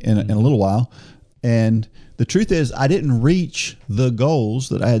story in a little while. And the truth is, I didn't reach the goals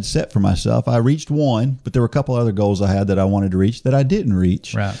that I had set for myself. I reached one, but there were a couple other goals I had that I wanted to reach that I didn't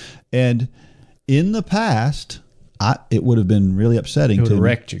reach. Right. And in the past, it would have been really upsetting to me. It would have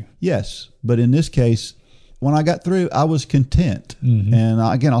wrecked you. Yes. But in this case, when I got through, I was content. Mm-hmm. And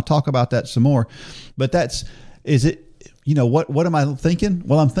again, I'll talk about that some more. But what am I thinking?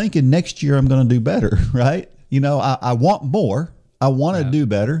 Well, I'm thinking next year I'm going to do better, right? I want more. I want to do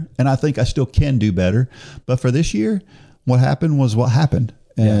better, and I think I still can do better. But for this year, what happened was what happened,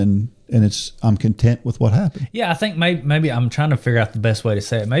 and I'm content with what happened. Yeah, I think maybe I'm trying to figure out the best way to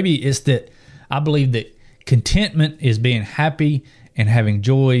say it. Maybe it's that I believe that contentment is being happy and having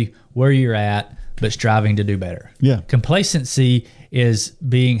joy where you're at, but striving to do better. Yeah. Complacency is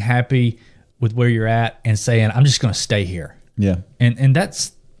being happy with where you're at and saying, I'm just going to stay here. Yeah. And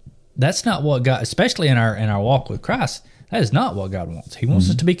that's not what God, especially in our walk with Christ, that is not what God wants. He wants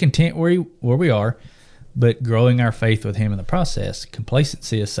us to be content where we are, but growing our faith with Him in the process.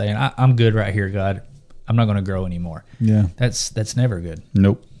 Complacency is saying, I'm good right here, God. I'm not going to grow anymore. Yeah. That's never good.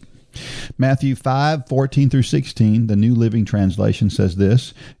 Nope. Matthew 5:14-16, the New Living Translation says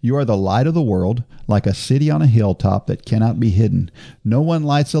this: "You are the light of the world, like a city on a hilltop that cannot be hidden. No one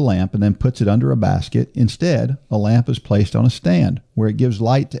lights a lamp and then puts it under a basket. Instead, a lamp is placed on a stand, where it gives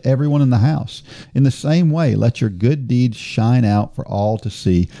light to everyone in the house. In the same way, let your good deeds shine out for all to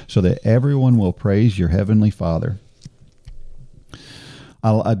see, so that everyone will praise your heavenly Father."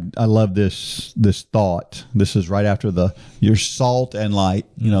 I love this thought. This is right after your salt and light.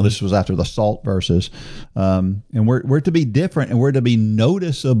 This was after the salt verses, and we're to be different, and we're to be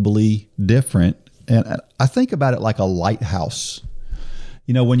noticeably different. And I think about it like a lighthouse.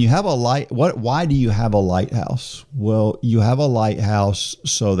 When you have a light, why do you have a lighthouse? Well, you have a lighthouse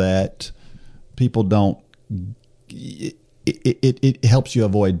so that people don't. It helps you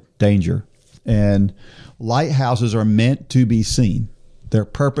avoid danger, and lighthouses are meant to be seen. They're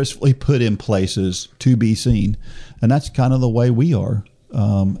purposefully put in places to be seen. And that's kind of the way we are.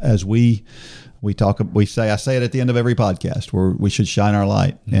 As we say, I say it at the end of every podcast, where we should shine our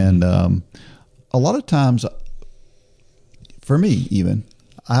light. Mm-hmm. And a lot of times, for me even,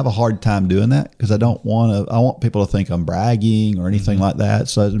 I have a hard time doing that because I want people to think I'm bragging or anything like that.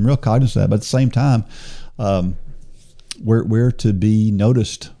 So I'm real cognizant of that. But at the same time, we're to be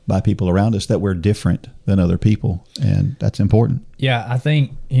noticed by people around us that we're different than other people, and that's important. Yeah, I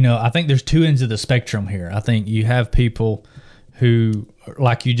think there's two ends of the spectrum here. I think you have people who,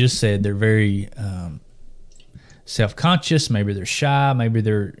 like you just said, they're very self-conscious. Maybe they're shy. Maybe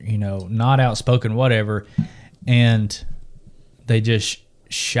they're not outspoken, whatever. And they just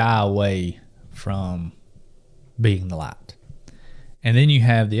shy away from being the light. And then you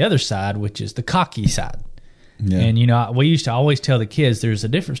have the other side, which is the cocky side. Yeah. And, we used to always tell the kids there's a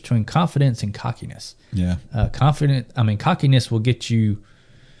difference between confidence and cockiness. Yeah. Cockiness will get you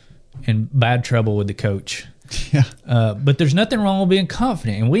in bad trouble with the coach. Yeah. But there's nothing wrong with being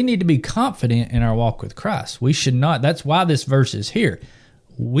confident. And we need to be confident in our walk with Christ. We should not. That's why this verse is here.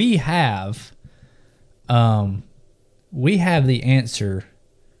 We have the answer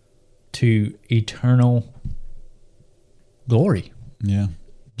to eternal glory. Yeah.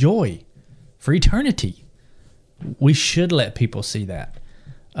 Joy for eternity. We should let people see that.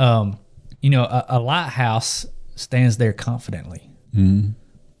 A lighthouse stands there confidently. Mm-hmm.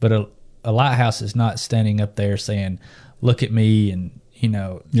 But a lighthouse is not standing up there saying, look at me and,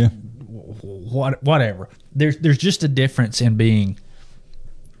 whatever. There's just a difference in being,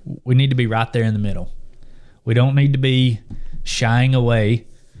 we need to be right there in the middle. We don't need to be shying away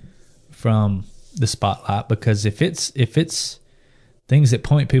from the spotlight, because if it's things that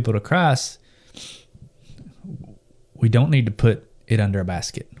point people to Christ, we don't need to put it under a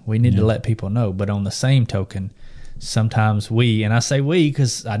basket. We need to let people know. But on the same token, sometimes and I say we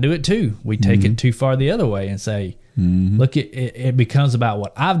because I do it too, we take it too far the other way and say, look, it becomes about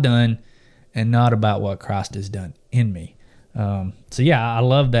what I've done and not about what Christ has done in me. I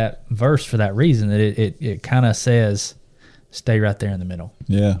love that verse for that reason, that it kind of says, stay right there in the middle.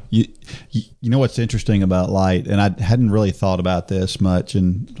 Yeah. You know what's interesting about light, and I hadn't really thought about this much,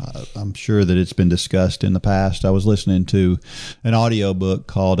 and I'm sure that it's been discussed in the past. I was listening to an audiobook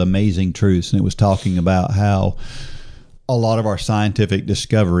called Amazing Truths, and it was talking about how a lot of our scientific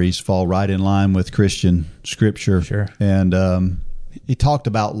discoveries fall right in line with Christian scripture. Sure. And he talked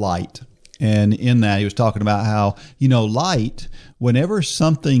about light. And in that, he was talking about how, light, whenever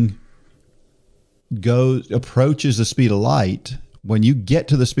something approaches the speed of light, when you get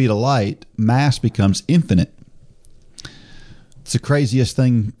to the speed of light, mass becomes infinite. It's the craziest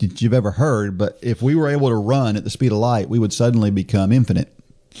thing that you've ever heard, but if we were able to run at the speed of light, we would suddenly become infinite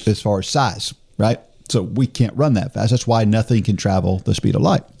as far as size, right? So we can't run that fast. That's why nothing can travel the speed of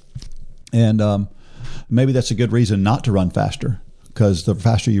light. And maybe that's a good reason not to run faster, because the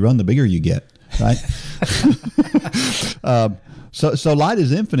faster you run, the bigger you get, right? So light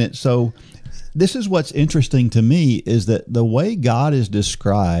is infinite. So this is what's interesting to me, is that the way God is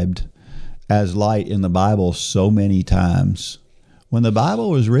described as light in the Bible so many times, when the Bible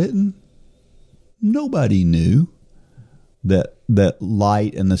was written, nobody knew that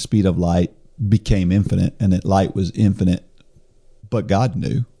light and the speed of light became infinite, and that light was infinite, but God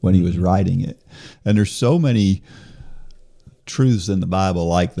knew when he was writing it. And there's so many truths in the Bible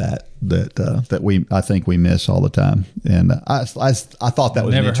like that I think we miss all the time. And I thought that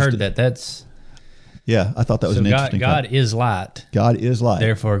was never heard that. That's I thought that was an interesting God is light. God is light.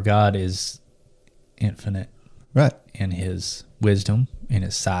 Therefore, God is infinite, right? In his wisdom, in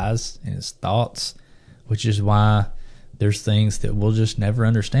his size, in his thoughts, which is why there's things that we'll just never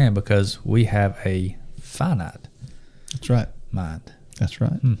understand, because we have a finite. That's right. Mind. That's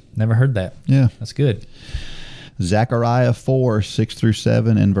right. Never heard that. Yeah. That's good. Zechariah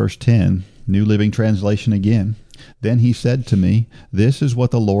 4:6-7 and verse 10, New Living Translation again. Then he said to me, this is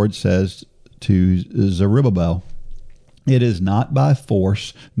what the Lord says to Zerubbabel. It is not by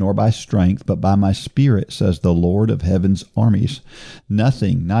force nor by strength, but by my Spirit, says the Lord of heaven's armies.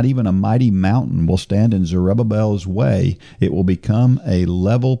 Nothing, not even a mighty mountain, will stand in Zerubbabel's way. It will become a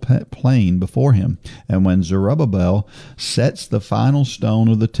level plain before him. And when Zerubbabel sets the final stone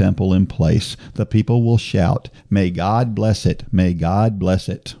of the temple in place, the people will shout, may God bless it, may God bless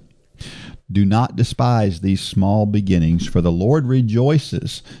it. Do not despise these small beginnings, for the Lord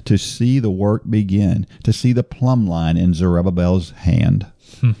rejoices to see the work begin, to see the plumb line in Zerubbabel's hand.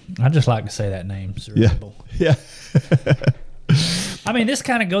 I just like to say that name, Zerubbabel. Yeah. I mean, this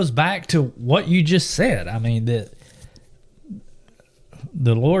kind of goes back to what you just said. I mean, the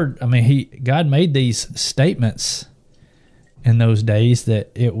Lord, God made these statements in those days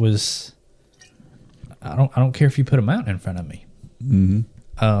that it was, I don't care if you put a mountain in front of me.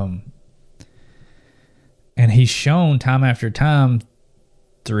 Mm-hmm. And he's shown time after time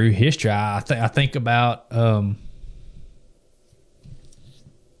through history. I think about,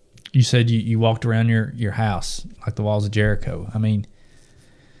 you said you walked around your house like the walls of Jericho. I mean,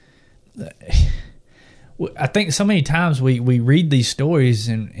 I think so many times we read these stories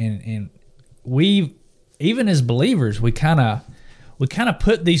and we, even as believers, we kind of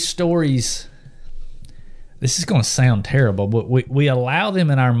put these stories. This is going to sound terrible, but we allow them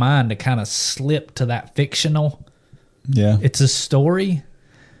in our mind to kind of slip to that fictional. Yeah. It's a story,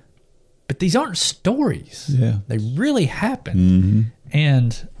 But these aren't stories. Yeah. They really happen.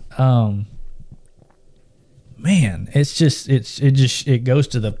 And man, it goes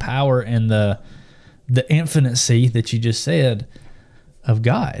to the power and the infinity that you just said of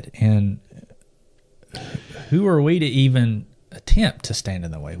God. And who are we to even attempt to stand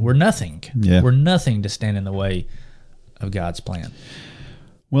in the way? We're nothing. Yeah. We're nothing to stand in the way of God's plan.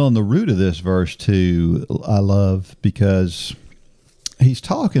 Well, in the root of this verse too, I love, because he's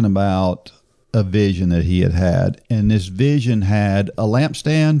talking about a vision that he had, and this vision had a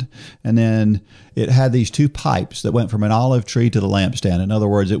lampstand, and then it had these two pipes that went from an olive tree to the lampstand. In other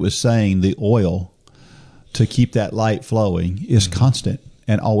words, it was saying the oil to keep that light flowing is constant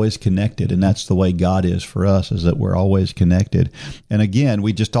and always connected. And that's the way God is for us, is that we're always connected. And again,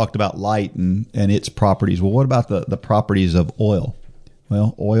 we just talked about light and its properties. Well, what about the properties of oil?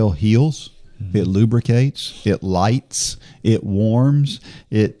 Well, oil heals. It lubricates, it lights, it warms,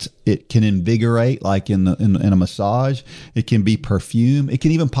 it can invigorate, like in a massage. It can be perfume. It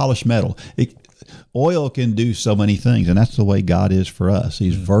can even polish metal. Oil can do so many things, and that's the way God is for us.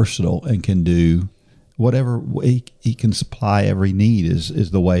 He's versatile and can do whatever he can supply every need.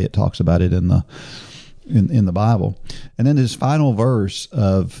 Is the way it talks about it in the Bible. And then this final verse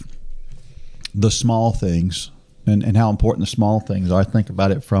of the small things. And how important the small things are. I think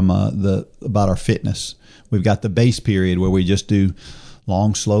about it from about our fitness. We've got the base period where we just do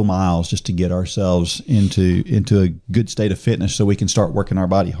long, slow miles just to get ourselves into a good state of fitness so we can start working our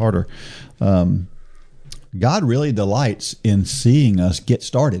body harder. God really delights in seeing us get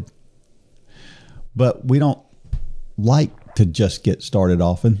started. But we don't like to just get started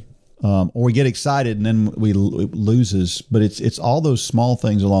often. Or we get excited and then it loses. But it's all those small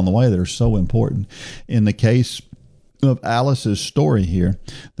things along the way that are so important. In the case of Alice's story here,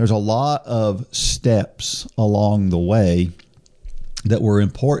 there's a lot of steps along the way that were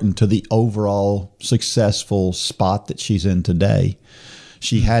important to the overall successful spot that she's in today.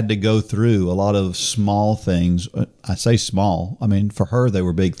 She had to go through a lot of small things. I say small. I mean, for her, they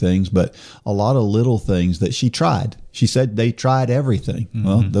were big things, but a lot of little things that she tried. She said they tried everything.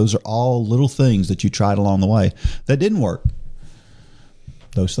 Well, those are all little things that you tried along the way that didn't work.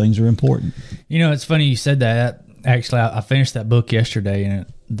 Those things are important. You know, it's funny you said that. Actually, I finished that book yesterday,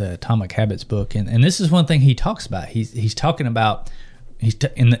 the Atomic Habits book, and this is one thing he talks about. He's talking about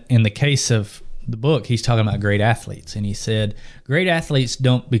in the case of the book, he's talking about great athletes, and he said great athletes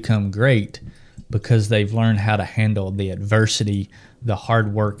don't become great because they've learned how to handle the adversity, the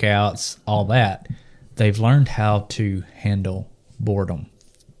hard workouts, all that. They've learned how to handle boredom,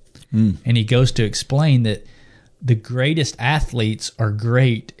 and he goes to explain that the greatest athletes are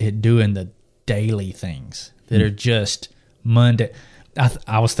great at doing the daily things that are just mundane.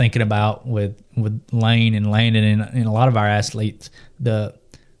 I was thinking about with Lane and Landon and a lot of our athletes, the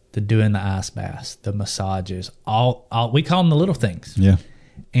doing the ice baths, the massages, all we call them the little things. Yeah.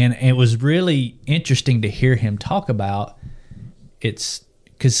 And it was really interesting to hear him talk about it's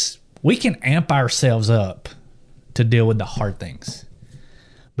because we can amp ourselves up to deal with the hard things,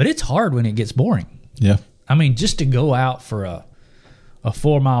 but it's hard when it gets boring. Yeah. I mean, just to go out for a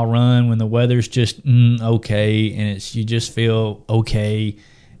 4-mile run when the weather's just okay and you just feel okay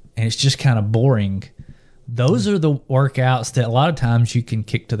and it's just kind of boring. Those are the workouts that a lot of times you can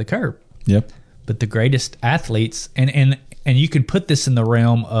kick to the curb. Yep. But the greatest athletes, and you can put this in the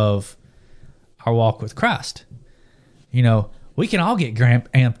realm of our walk with Christ. You know, we can all get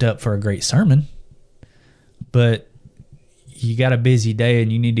amped up for a great sermon, but you got a busy day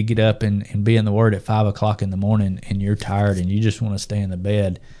and you need to get up and be in the Word at 5 o'clock in the morning and you're tired and you just want to stay in the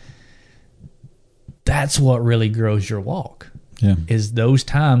bed. That's what really grows your walk. Yeah. Is those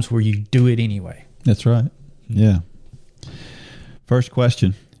times where you do it anyway. That's right. Yeah. First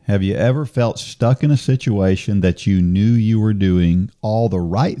question. Have you ever felt stuck in a situation that you knew you were doing all the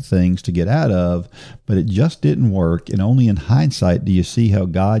right things to get out of, but it just didn't work, and only in hindsight do you see how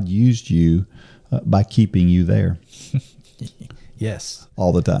God used you by keeping you there? Yes.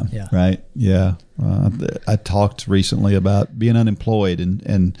 All the time. Yeah. Right? Yeah. I talked recently about being unemployed,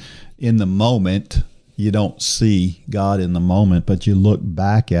 and in the moment, you don't see God in the moment, but you look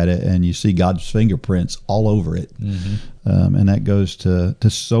back at it and you see God's fingerprints all over it. And that goes to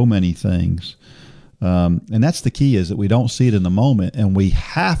so many things. And that's the key, is that we don't see it in the moment, and we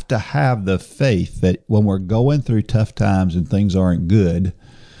have to have the faith that when we're going through tough times and things aren't good,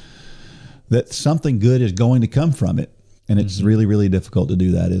 that something good is going to come from it. And it's really, really difficult to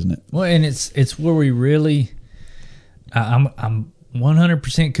do that, isn't it? Well, and it's where we really, I'm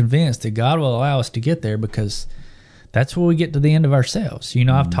 100% convinced that God will allow us to get there, because that's where we get to the end of ourselves. You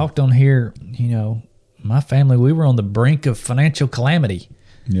know, I've talked on here, you know, my family, we were on the brink of financial calamity.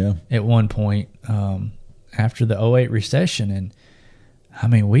 at one point after the 2008 recession. And I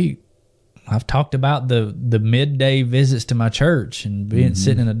mean, I've talked about the midday visits to my church and being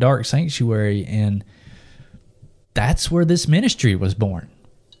sitting in a dark sanctuary, and that's where this ministry was born.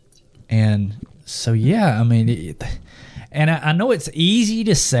 And so, I mean, and I know it's easy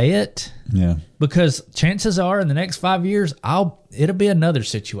to say it, because chances are in the next 5 years, it'll be another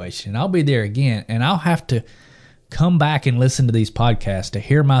situation. I'll be there again, and I'll have to come back and listen to these podcasts to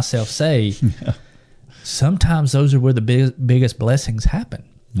hear myself say, sometimes those are where the biggest blessings happen.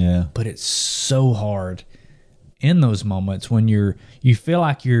 Yeah. But it's so hard in those moments when you feel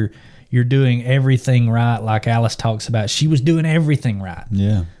like you're doing everything right, like Alice talks about. She was doing everything right.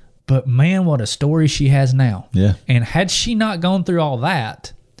 Yeah. But man, what a story she has now. Yeah. And had she not gone through all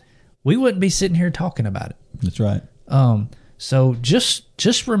that, we wouldn't be sitting here talking about it. That's right. So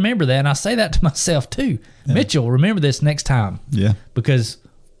just remember that, and I say that to myself too. Yeah. Mitchell, remember this next time. Yeah. Because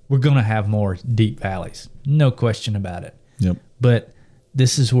we're going to have more deep valleys. No question about it. Yep. But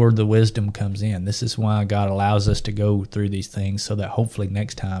this is where the wisdom comes in. This is why God allows us to go through these things, so that hopefully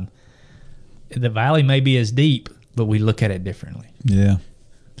next time the valley may be as deep, but we look at it differently. Yeah.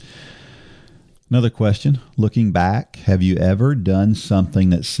 Another question. Looking back, have you ever done something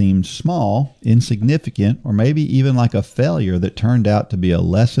that seemed small, insignificant, or maybe even like a failure that turned out to be a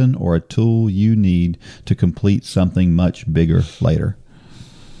lesson or a tool you need to complete something much bigger later?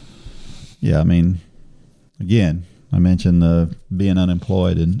 Yeah, I mean, again, I mentioned being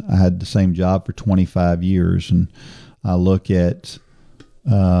unemployed, and I had the same job for 25 years, and I look at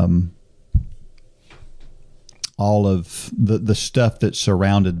all of the stuff that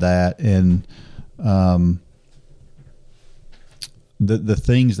surrounded that, and the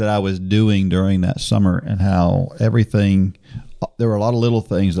things that I was doing during that summer, and how there were a lot of little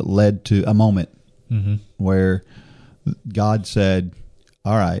things that led to a moment where God said,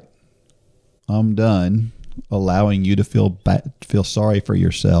 all right, I'm done allowing you to feel sorry for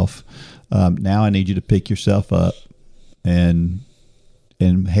yourself. Now I need you to pick yourself up and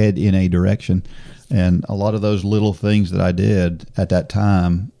head in a direction. And a lot of those little things that I did at that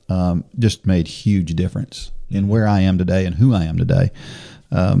time just made huge difference in where I am today and who I am today.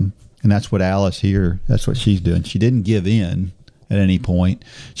 And that's what Alice here, that's what she's doing. She didn't give in at any point.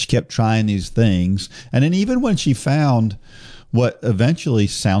 She kept trying these things. And then even when she found what eventually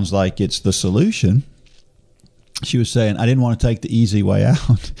sounds like it's the solution, she was saying, I didn't want to take the easy way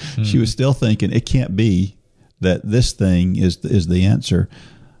out. She was still thinking, it can't be that this thing is the answer.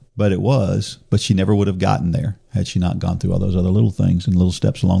 But it was. But she never would have gotten there had she not gone through all those other little things and little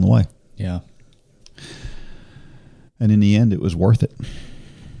steps along the way. Yeah. And in the end, it was worth it.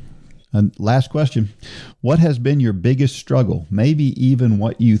 And last question. What has been your biggest struggle, maybe even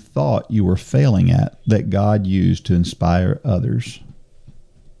what you thought you were failing at, that God used to inspire others?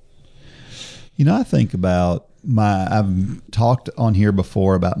 You know, I think about I've talked on here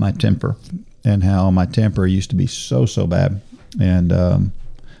before about my temper and how my temper used to be so bad. And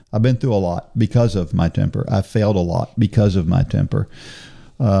I've been through a lot because of my temper. I failed a lot because of my temper.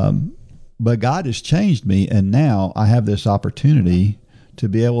 But God has changed me, and now I have this opportunity to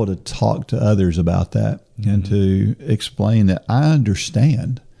be able to talk to others about that and to explain that I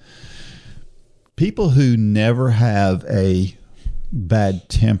understand. People who never have a bad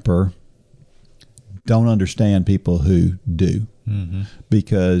temper don't understand people who do,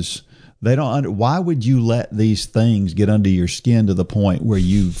 because they don't. Why would you let these things get under your skin to the point where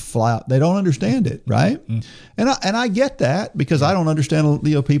you fly out? They don't understand it, right? And I get that, because I don't understand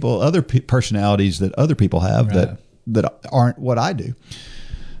people, other personalities that other people have that aren't what I do.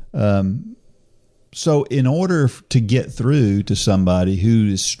 So in order to get through to somebody who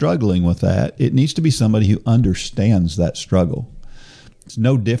is struggling with that, it needs to be somebody who understands that struggle. It's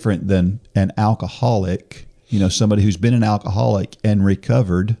no different than an alcoholic. Somebody who's been an alcoholic and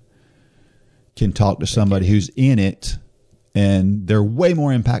recovered can talk to somebody who's in it, and they're way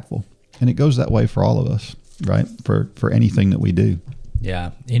more impactful. And it goes that way for all of us, right? For anything that we do.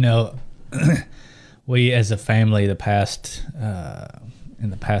 Yeah. We as a family, in the past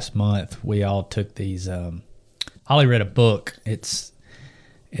month, we all took these, Holly read a book. It's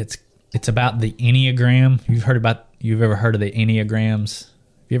about the Enneagram. You've ever heard of the Enneagrams? Have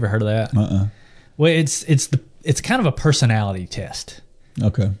you ever heard of that? Well, it's kind of a personality test.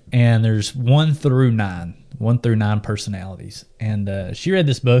 Okay. And there's 1 through 9 personalities. And she read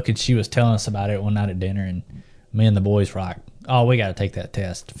this book, and she was telling us about it one night at dinner, and me and the boys were like, oh, we got to take that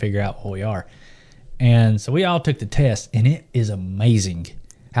test to figure out what we are. And so we all took the test, and it is amazing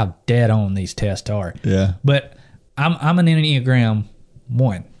how dead on these tests are. Yeah. But I'm an Enneagram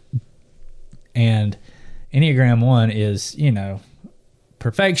 1. And Enneagram 1 is,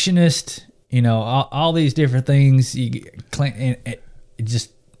 perfectionist, all these different things. It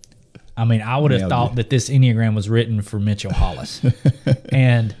just, I would have thought that this Enneagram was written for Mitchell Hollis.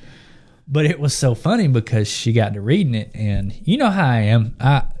 But it was so funny because she got to reading it, and you know how I am.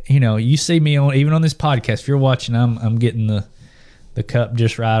 You see me even on this podcast. If you're watching, I'm getting the cup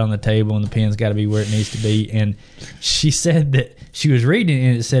just right on the table, and the pen's got to be where it needs to be. And she said that she was reading it,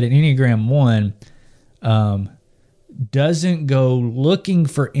 and it said an Enneagram 1 doesn't go looking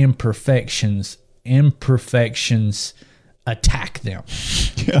for imperfections. Imperfections attack them.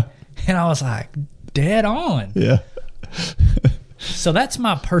 Yeah. And I was like, dead on. Yeah. So that's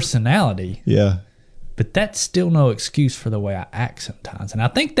my personality. Yeah. But that's still no excuse for the way I act sometimes. And I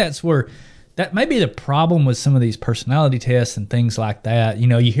think that's where that may be the problem with some of these personality tests and things like that.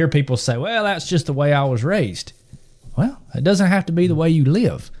 You hear people say, well, that's just the way I was raised. Well, it doesn't have to be the way you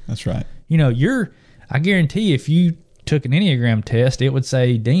live. That's right. I guarantee you, if you took an Enneagram test, it would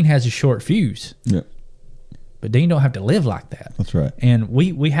say Dean has a short fuse. Yeah. But Dean don't have to live like that. That's right. And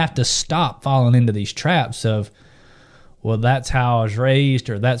we have to stop falling into these traps of, well, that's how I was raised,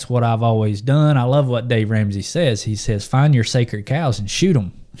 or that's what I've always done. I love what Dave Ramsey says. He says, find your sacred cows and shoot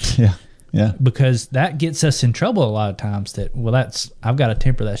them. Yeah, yeah. Because that gets us in trouble a lot of times that, well, I've got a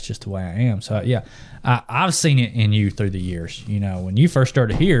temper, that's just the way I am. So, yeah, I've seen it in you through the years. When you first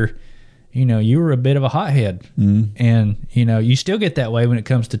started here, you were a bit of a hothead. Mm-hmm. And, you still get that way when it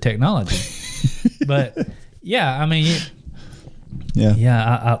comes to technology. But, yeah,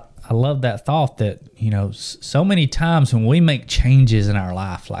 I love that thought that, so many times when we make changes in our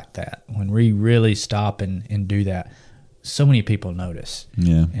life like that, when we really stop and do that, so many people notice.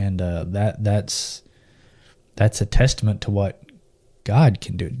 Yeah. And that's a testament to what God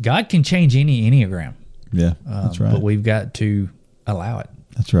can do. God can change any Enneagram. Yeah, that's right. But we've got to allow it.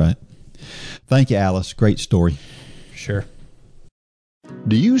 That's right. Thank you, Alice. Great story. Sure.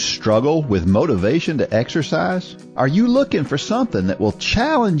 Do you struggle with motivation to exercise? Are you looking for something that will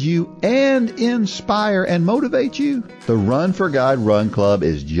challenge you and inspire and motivate you? The Run for God Run Club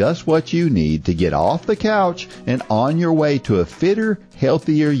is just what you need to get off the couch and on your way to a fitter,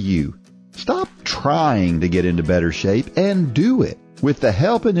 healthier you. Stop trying to get into better shape and do it. With the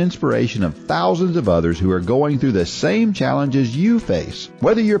help and inspiration of thousands of others who are going through the same challenges you face.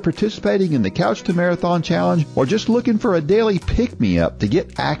 Whether you're participating in the Couch to Marathon Challenge or just looking for a daily pick-me-up to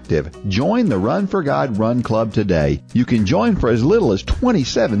get active, join the Run for God Run Club today. You can join for as little as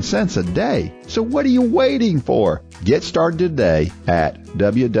 27 cents a day. So what are you waiting for? Get started today at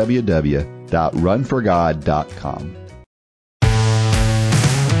www.runforgod.com.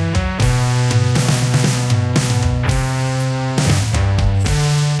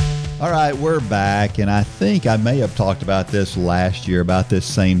 All right, we're back, and I think I may have talked about this last year, about this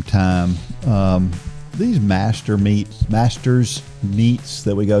same time. These masters meets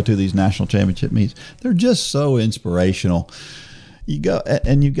that we go to, these national championship meets, they're just so inspirational. You go,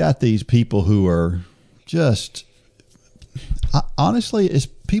 and you've got these people who are just, honestly, it's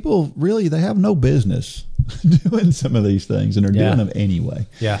people really, they have no business doing some of these things, and they're doing them anyway.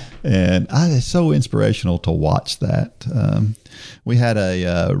 Yeah. And it's so inspirational to watch that. We had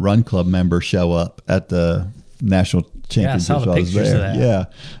a run club member show up at the national championships. Yeah, I saw the pictures of that. Yeah.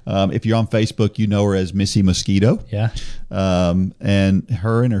 If you're on Facebook, you know her as Missy Mosquito. Yeah. And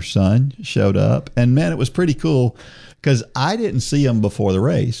her and her son showed up. And, man, it was pretty cool because I didn't see them before the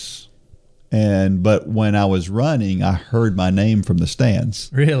race. But when I was running, I heard my name from the stands.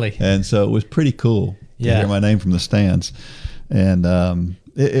 Really? And so it was pretty cool to hear my name from the stands. And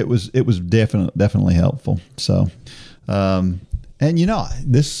it was definitely helpful. So, and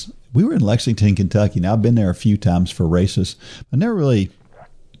we were in Lexington, Kentucky. Now, I've been there a few times for races. I never really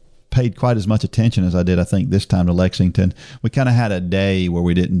paid quite as much attention as I did, I think, this time to Lexington. We kind of had a day where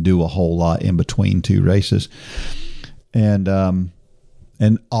we didn't do a whole lot in between two races. And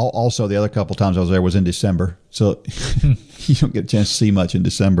also the other couple times I was there was in December. So you don't get a chance to see much in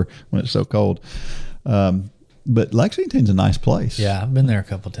December when it's so cold. But Lexington's a nice place. Yeah, I've been there a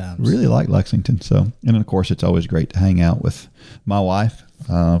couple times. Really like Lexington. So, and then of course it's always great to hang out with my wife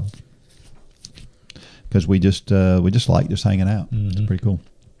because we just like just hanging out. Mm-hmm. It's pretty cool.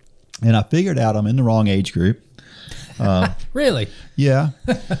 And I figured out I'm in the wrong age group. Really? Yeah,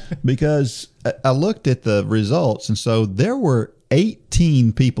 because I looked at the results, and so there were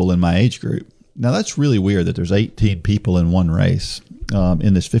 18 people in my age group. Now that's really weird that there's 18 people in one race.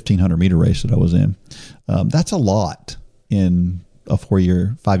 In this 1,500 meter race that I was in. That's a lot in a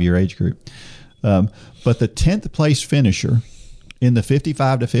 5-year age group. But the 10th place finisher in the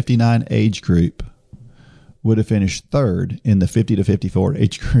 55 to 59 age group would have finished third in the 50 to 54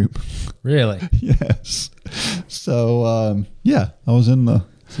 age group. Really? Yes. So, I was in the...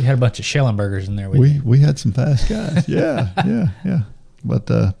 So you had a bunch of Schellenbergers in there with you. We had some fast guys. Yeah.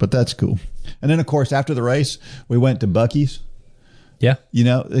 But that's cool. And then, of course, after the race, we went to Buc-ee's. Yeah.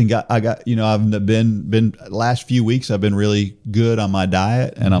 And I've been last few weeks, I've been really good on my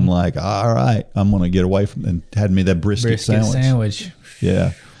diet. And I'm like, all right, I'm going to get away from, and had me that brisket sandwich.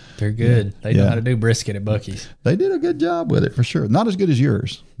 Yeah. They're good. They know how to do brisket at Buc-ee's. They did a good job with it for sure. Not as good as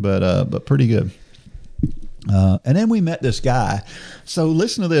yours, but pretty good. And then we met this guy. So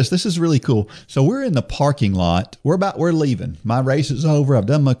listen to this. This is really cool. So we're in the parking lot. We're leaving. My race is over. I've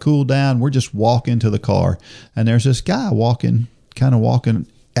done my cool down. We're just walking to the car. And there's this guy walking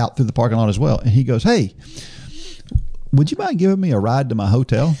out through the parking lot as well. And he goes, "Hey, would you mind giving me a ride to my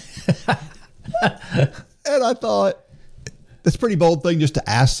hotel?" And I thought, that's a pretty bold thing just to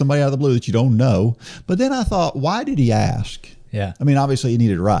ask somebody out of the blue that you don't know. But then I thought, why did he ask? Yeah. I mean, obviously he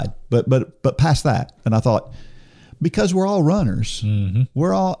needed a ride, but past that. And I thought, because we're all runners,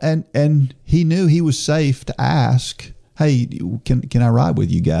 we're all, and he knew he was safe to ask, "Hey, can I ride with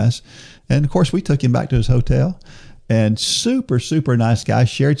you guys?" And of course we took him back to his hotel, and super, super nice guy,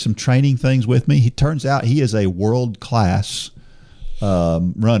 shared some training things with me. He turns out he is a world-class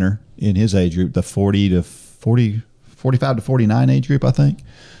runner in his age group, the 45 to 49 age group, I think.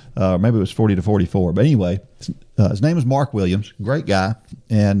 Maybe it was 40 to 44. But anyway, his name is Mark Williams. Great guy.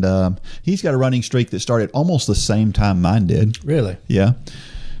 And he's got a running streak that started almost the same time mine did. Really? Yeah.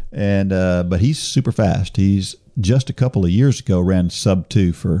 And but he's super fast. He's just a couple of years ago ran sub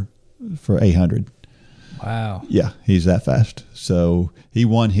 2 for 800. Wow. Yeah, he's that fast. So he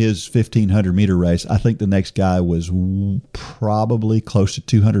won his 1,500 meter race. I think the next guy was probably close to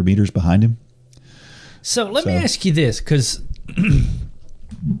 200 meters behind him. So let me ask you this, because I'm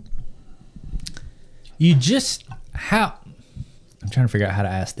trying to figure out how to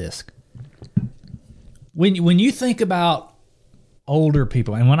ask this. When you think about older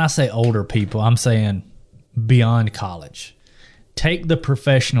people, and when I say older people, I'm saying beyond college, take the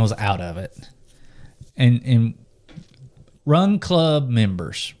professionals out of it, and run club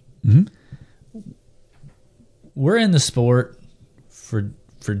members. We're in the sport for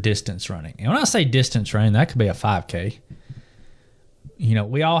distance running. And when I say distance running, that could be a 5K.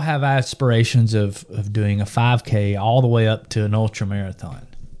 We all have aspirations of doing a 5K all the way up to an ultra marathon.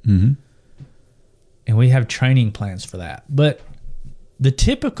 And we have training plans for that. But the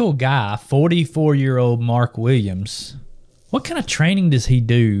typical guy, 44-year-old Mark Williams, what kind of training does he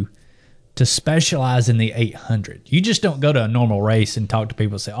do to specialize in the 800? You just don't go to a normal race and talk to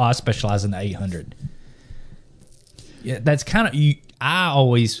people and say, "Oh, I specialize in the 800." Yeah, that's kind of I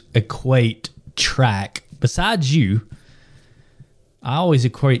always equate track. Besides you, I always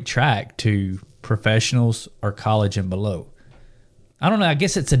equate track to professionals or college and below. I don't know. I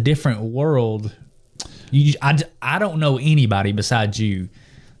guess it's a different world. I don't know anybody besides you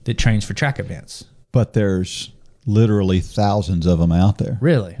that trains for track events. But there's literally thousands of them out there.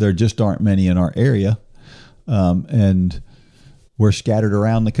 Really? There just aren't many in our area. And we're scattered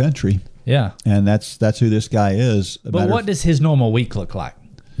around the country. Yeah. And that's who this guy is. But what does his normal week look like?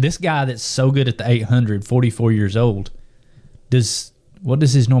 This guy that's so good at the 800, 44 years old, what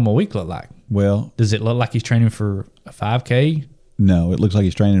does his normal week look like? Well, does it look like he's training for a 5K? No, it looks like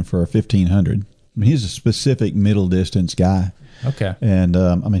he's training for a 1,500. I mean, he's a specific middle distance guy. Okay. And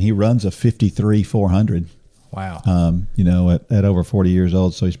he runs a 53 400. Wow. At over 40 years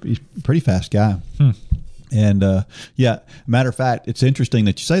old, so he's a pretty fast guy. And matter of fact, it's interesting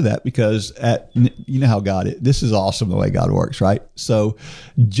that you say that, because you know how this is awesome the way God works, right? So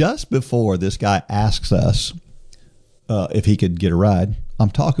just before this guy asks us if he could get a ride, I'm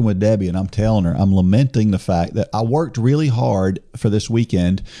talking with Debbie and I'm telling her, I'm lamenting the fact that I worked really hard for this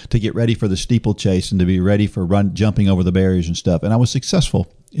weekend to get ready for the steeplechase and to be ready for jumping over the barriers and stuff. And I was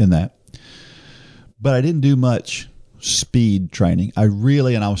successful in that, but I didn't do much speed training. I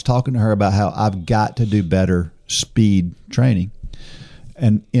was talking to her about how I've got to do better speed training.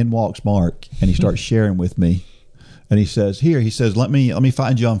 And in walks Mark, and he starts sharing with me. And he says, let me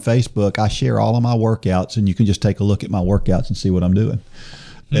find you on Facebook. I share all of my workouts, and you can just take a look at my workouts and see what I'm doing.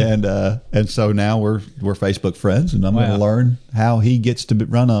 And so now we're Facebook friends, and I'm going to learn how he gets to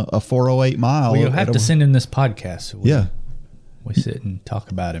run a 408 mile. Well, you'll have to send him this podcast. So we sit and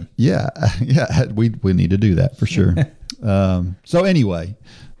talk about him. Yeah. We need to do that for sure. So anyway,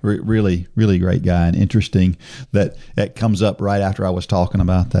 really, really great guy, and interesting that it comes up right after I was talking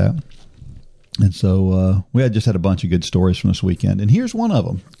about that. And so we just had a bunch of good stories from this weekend. And here's one of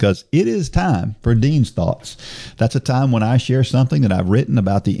them, because it is time for Dean's Thoughts. That's a time when I share something that I've written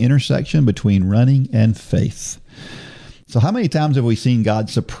about the intersection between running and faith. So how many times have we seen God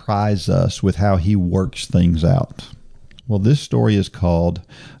surprise us with how he works things out? Well, this story is called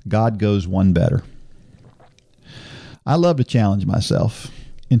God Goes One Better. I love to challenge myself.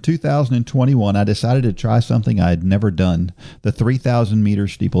 In 2021, I decided to try something I had never done, the 3,000 meter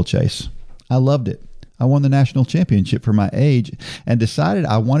steeplechase. I loved it. I won the national championship for my age and decided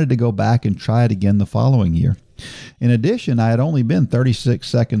I wanted to go back and try it again the following year. In addition, I had only been 36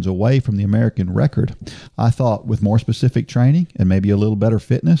 seconds away from the American record. I thought with more specific training and maybe a little better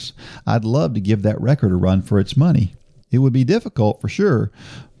fitness, I'd love to give that record a run for its money. It would be difficult for sure,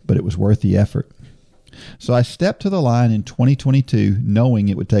 but it was worth the effort. So I stepped to the line in 2022 knowing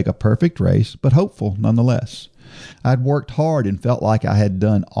it would take a perfect race, but hopeful nonetheless. I'd worked hard and felt like I had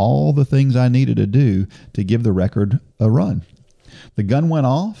done all the things I needed to do to give the record a run. The gun went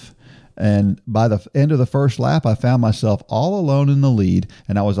off, and by the end of the first lap, I found myself all alone in the lead,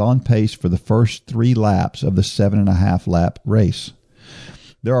 and I was on pace for the first 3 laps of the 7.5 lap race.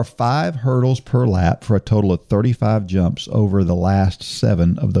 There are 5 hurdles per lap for a total of 35 jumps over the last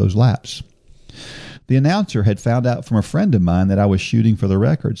 7 of those laps. The announcer had found out from a friend of mine that I was shooting for the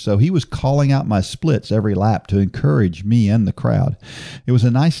record, so he was calling out my splits every lap to encourage me and the crowd. It was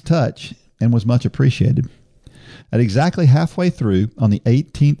a nice touch and was much appreciated. At exactly halfway through, on the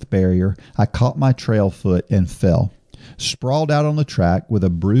 18th barrier, I caught my trail foot and fell, sprawled out on the track with a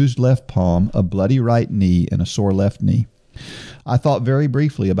bruised left palm, a bloody right knee, and a sore left knee. I thought very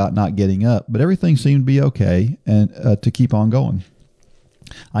briefly about not getting up, but everything seemed to be okay and to keep on going.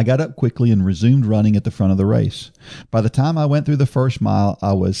 I got up quickly and resumed running at the front of the race. By the time I went through the first mile,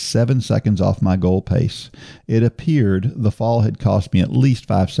 I was 7 seconds off my goal pace. It appeared the fall had cost me at least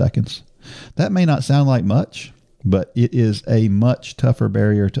 5 seconds. That may not sound like much, but it is a much tougher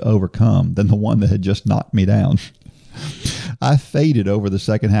barrier to overcome than the one that had just knocked me down. I faded over the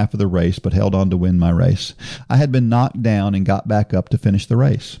second half of the race, but held on to win my race. I had been knocked down and got back up to finish the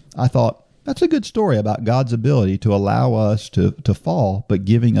race. I thought, that's a good story about God's ability to allow us to fall, but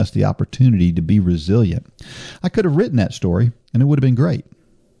giving us the opportunity to be resilient. I could have written that story, and it would have been great.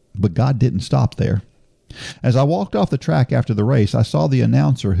 But God didn't stop there. As I walked off the track after the race, I saw the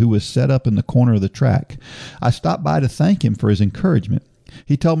announcer who was set up in the corner of the track. I stopped by to thank him for his encouragement.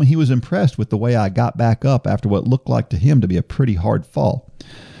 He told me he was impressed with the way I got back up after what looked like to him to be a pretty hard fall.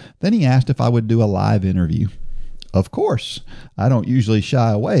 Then he asked if I would do a live interview. Of course, I don't usually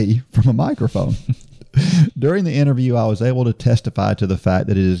shy away from a microphone. During the interview, I was able to testify to the fact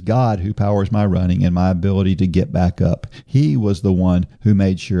that it is God who powers my running and my ability to get back up. He was the one who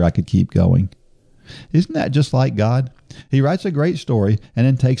made sure I could keep going. Isn't that just like God? He writes a great story and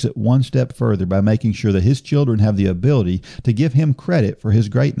then takes it one step further by making sure that his children have the ability to give him credit for his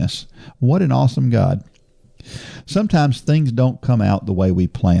greatness. What an awesome God. Sometimes things don't come out the way we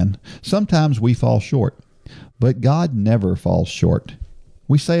plan. Sometimes we fall short. But God never falls short.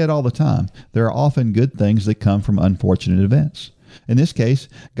 We say it all the time. There are often good things that come from unfortunate events. In this case,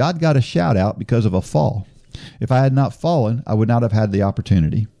 God got a shout out because of a fall. If I had not fallen, I would not have had the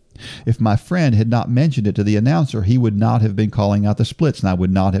opportunity. If my friend had not mentioned it to the announcer, he would not have been calling out the splits, and I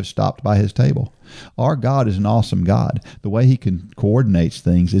would not have stopped by his table. Our God is an awesome God. The way he coordinates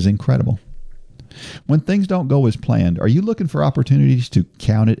things is incredible. When things don't go as planned, are you looking for opportunities to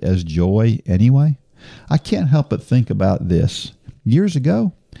count it as joy anyway? I can't help but think about this. Years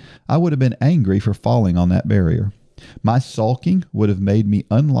ago, I would have been angry for falling on that barrier. My sulking would have made me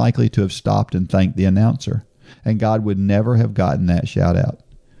unlikely to have stopped and thanked the announcer, and God would never have gotten that shout out.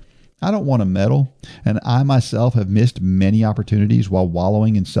 I don't want to meddle, and I myself have missed many opportunities while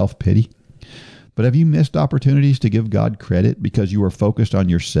wallowing in self-pity. But have you missed opportunities to give God credit because you were focused on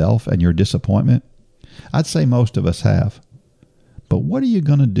yourself and your disappointment? I'd say most of us have. But what are you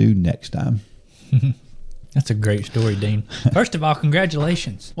going to do next time? That's a great story, Dean. First of all,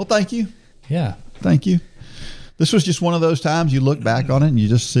 congratulations. Well, thank you. Yeah. Thank you. This was just one of those times you look back on it and you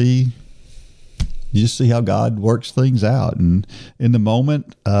just see how God works things out. And in the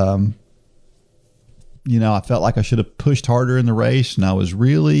moment, I felt like I should have pushed harder in the race, and I was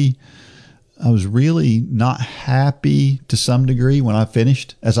really not happy to some degree when I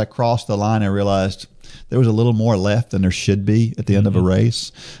finished. As I crossed the line, I realized there was a little more left than there should be at the end of a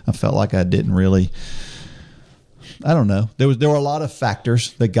race. I felt like I didn't really, I don't know. There were a lot of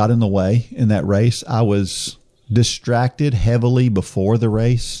factors that got in the way in that race. I was distracted heavily before the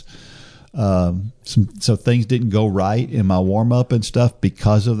race. So things didn't go right in my warm up and stuff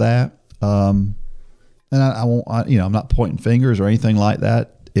because of that. And I'm not pointing fingers or anything like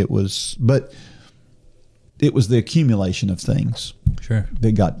that. It was the accumulation of things. Sure.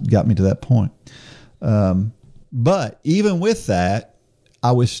 That got me to that point. But even with that,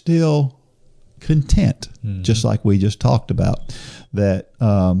 I was still content, just like we just talked about. That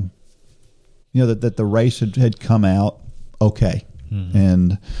that the race had come out okay,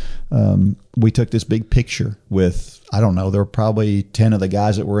 and we took this big picture with, I don't know, there were probably 10 of the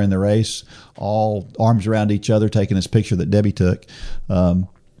guys that were in the race, all arms around each other, taking this picture that Debbie took.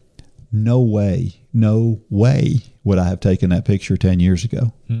 No way would I have taken that picture 10 years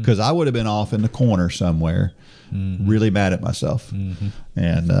ago, because I would have been off in the corner somewhere, really mad at myself.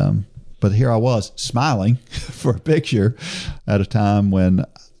 And but here I was smiling for a picture at a time when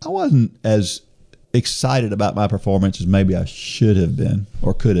I wasn't as excited about my performance as maybe I should have been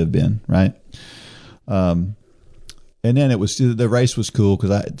or could have been, right? And then the race was cool because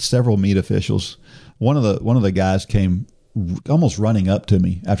I had several meet officials. One of the guys came almost running up to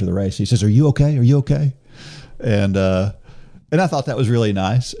me after the race. He says, "Are you okay? Are you okay?" And I thought that was really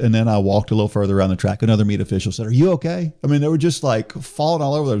nice. And then I walked a little further around the track. Another meet official said, "Are you okay?" I mean, they were just like falling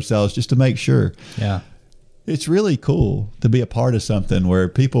all over themselves just to make sure. Yeah. It's really cool to be a part of something where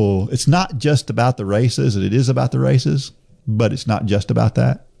people, it's not just about the races, and it is about the races, but it's not just about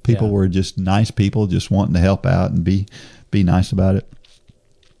that. People were just nice people, just wanting to help out and be nice about it.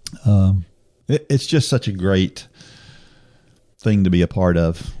 It's just such a great thing to be a part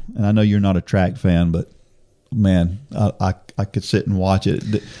of. And I know you're not a track fan, but man, I could sit and watch it.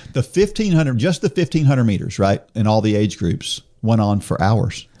 The 1,500, just the 1,500 meters, right? And all the age groups went on for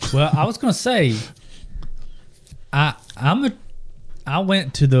hours. Well, I was going to say, I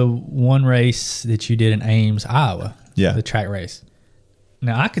went to the one race that you did in Ames, Iowa. Yeah. The track race.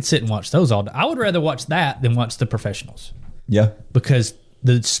 Now, I could sit and watch those all day. I would rather watch that than watch the professionals. Yeah. Because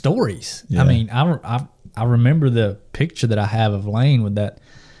the stories. Yeah. I mean, I remember the picture that I have of Lane with that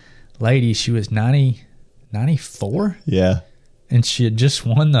lady. She was 94. Yeah. And she had just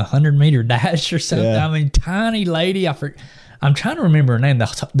won the 100-meter dash or something. Yeah. I mean, tiny lady. I'm trying to remember her name.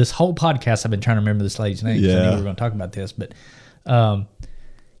 This whole podcast, I've been trying to remember this lady's name. Yeah. I knew we were going to talk about this. But,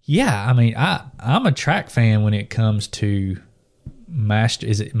 yeah, I mean, I'm a track fan when it comes to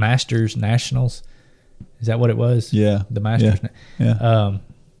Masters Nationals? Is that what it was? Yeah. The Masters. Yeah.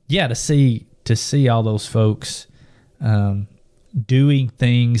 Yeah, to see all those folks doing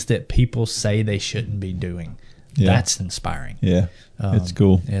things that people say they shouldn't be doing. Yeah. That's inspiring. Yeah. It's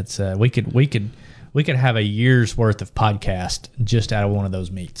cool. It's we could have a year's worth of podcast just out of one of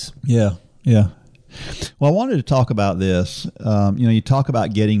those meets. Yeah. Yeah. Well, I wanted to talk about this. You talk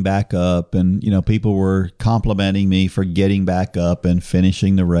about getting back up, and people were complimenting me for getting back up and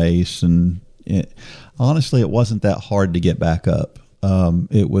finishing the race. And honestly, it wasn't that hard to get back up.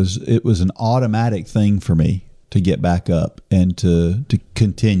 It was an automatic thing for me to get back up and to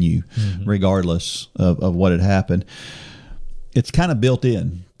continue, regardless of what had happened. It's kind of built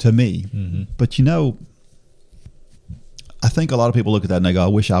in to me. But I think a lot of people look at that and they go, "I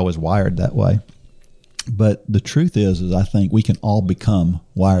wish I was wired that way." But the truth is I think we can all become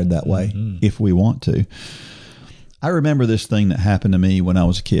wired that way if we want to. I remember this thing that happened to me when I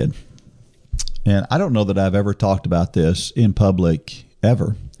was a kid. And I don't know that I've ever talked about this in public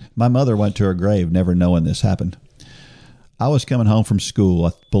ever. My mother went to her grave never knowing this happened. I was coming home from school.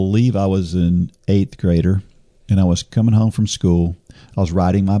 I believe I was an 8th grader. And I was coming home from school. I was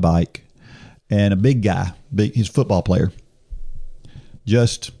riding my bike. And a big guy, he's a football player,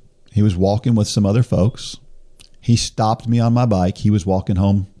 he was walking with some other folks. He stopped me on my bike. He was walking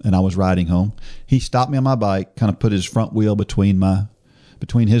home and I was riding home. He stopped me on my bike, kind of put his front wheel between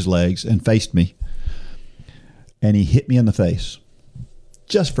his legs and faced me. And he hit me in the face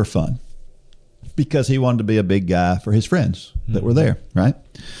just for fun because he wanted to be a big guy for his friends that were there, right?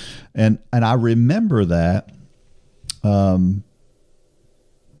 And I remember that.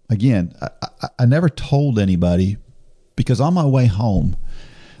 Again, I never told anybody because on my way home,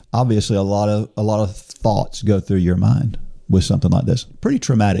 obviously a lot of thoughts go through your mind with something like this. Pretty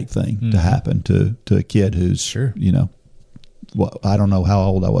traumatic thing to happen to a kid who's, I don't know how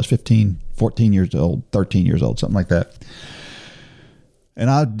old I was, 15, 14 years old, 13 years old, something like that. And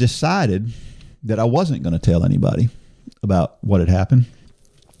I decided that I wasn't going to tell anybody about what had happened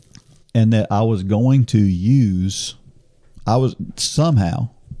and that I was going to I was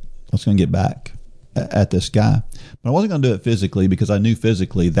going to get back at this guy. But I wasn't going to do it physically because I knew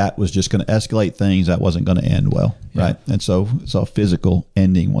physically that was just going to escalate things. That wasn't going to end well, right? And so a physical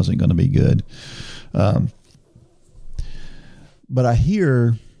ending wasn't going to be good. But I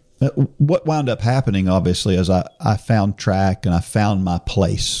hear what wound up happening, obviously, is I found track and I found my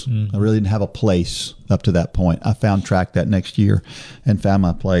place. I really didn't have a place up to that point. I found track that next year and found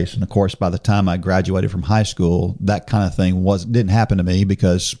my place. And, of course, by the time I graduated from high school, that kind of thing didn't happen to me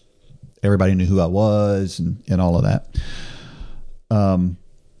because everybody knew who I was and all of that.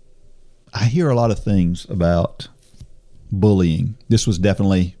 I I hear a lot of things about bullying. This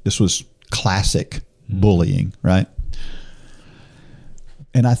was classic bullying, right?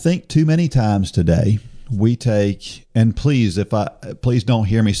 And I think too many times today we take, and please don't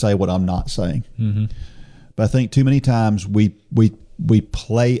hear me say what I'm not saying. Mm-hmm. But I think too many times we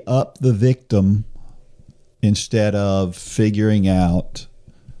play up the victim instead of figuring out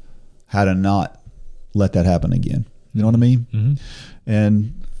how to not let that happen again. You know what I mean?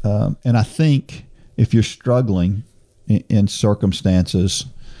 Mm-hmm. And I think if you're struggling in circumstances,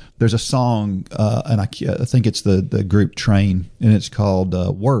 there's a song, and I think it's the group Train, and it's called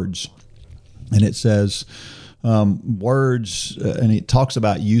Words. And it says, words, and it talks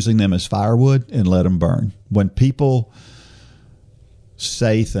about using them as firewood and let them burn. When people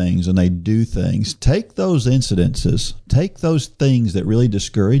say things and they do things, take those incidences, take those things that really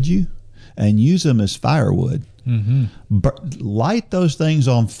discourage you and use them as firewood. Mm-hmm. Light those things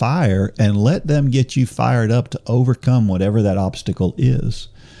on fire and let them get you fired up to overcome whatever that obstacle is.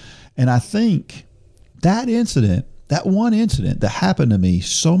 And I think that one incident that happened to me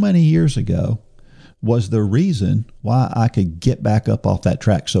so many years ago was the reason why I could get back up off that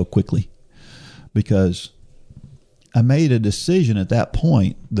track so quickly, because I made a decision at that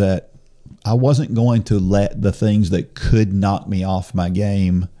point that I wasn't going to let the things that could knock me off my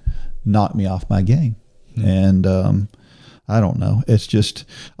game knock me off my game. And I don't know. It's just,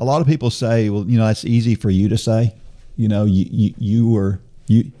 a lot of people say, well, that's easy for you to say. You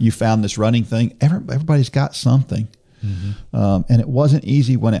found this running thing. Everybody's got something. Mm-hmm. And it wasn't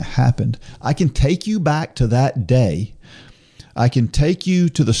easy when it happened. I can take you back to that day. I can take you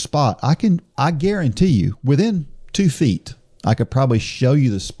to the spot. I guarantee you, within 2 feet, I could probably show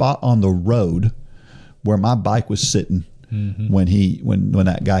you the spot on the road where my bike was sitting mm-hmm. when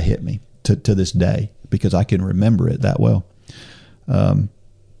that guy hit me to this day, because I can remember it that well.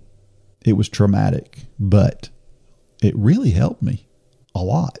 It was traumatic, but it really helped me a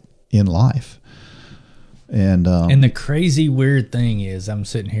lot in life. And the crazy weird thing is, I'm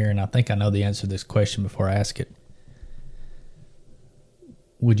sitting here and I think I know the answer to this question before I ask it.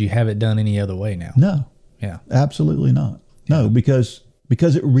 Would you have it done any other way now? No. Yeah. Absolutely not. No, because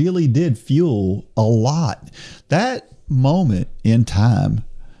it really did fuel a lot. That moment in time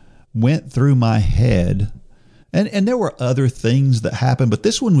went through my head, and there were other things that happened, but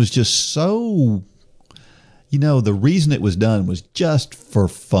this one was just so, the reason it was done was just for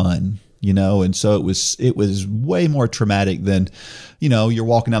fun, and so it was way more traumatic than, you're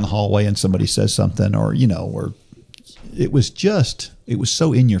walking down the hallway and somebody says something, or it was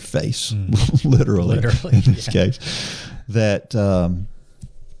so in your face, literally in this case, that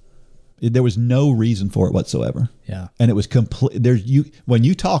there was no reason for it whatsoever. Yeah. And it was complete. When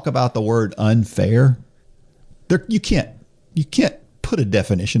you talk about the word unfair, you can't put a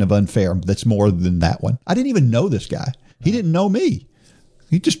definition of unfair that's more than that one. I didn't even know this guy. He didn't know me.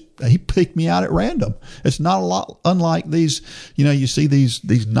 He picked me out at random. It's not a lot unlike these, you see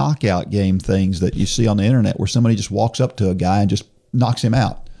these knockout game things that you see on the internet where somebody just walks up to a guy and just knocks him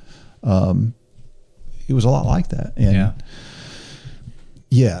out. It was a lot like that. And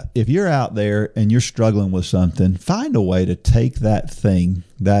yeah, if you're out there and you're struggling with something, find a way to take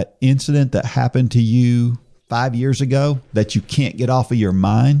that incident that happened to you 5 years ago that you can't get off of your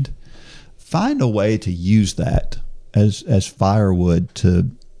mind. Find a way to use that as firewood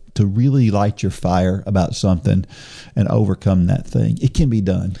to really light your fire about something and overcome that thing. It can be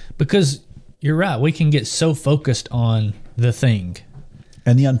done. Because you're right. We can get so focused on the thing.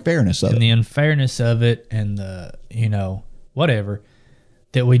 And the unfairness of it. And the unfairness of it and the, whatever,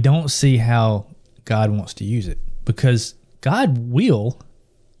 that we don't see how God wants to use it. Because God will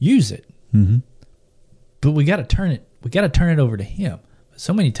use it. Mm-hmm. But we got to turn it over to Him.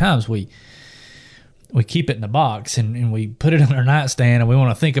 So many times we keep it in the box and we put it on our nightstand and we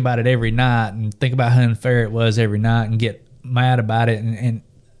want to think about it every night and think about how unfair it was every night and get mad about it. And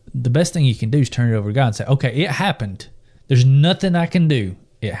the best thing you can do is turn it over to God and say, okay, it happened. There's nothing I can do.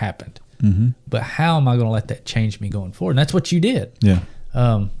 It happened. Mm-hmm. But how am I going to let that change me going forward? And that's what you did. Yeah.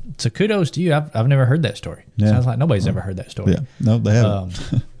 So kudos to you. I've never heard that story. Yeah. Sounds like nobody's ever heard that story. Yeah. No, they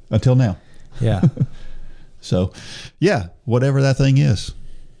haven't. Until now. Yeah. So, yeah, whatever that thing is,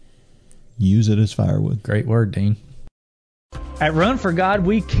 use it as firewood. Great word, Dean. At Run for God,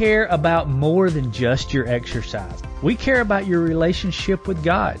 we care about more than just your exercise. We care about your relationship with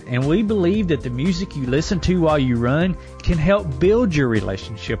God, and we believe that the music you listen to while you run can help build your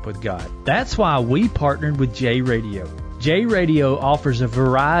relationship with God. That's why we partnered with J Radio. J Radio offers a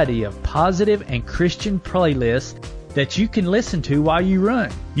variety of positive and Christian playlists that you can listen to while you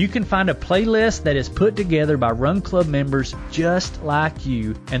run. You can find a playlist that is put together by Run Club members just like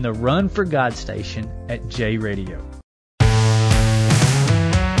you and the Run for God station at J Radio.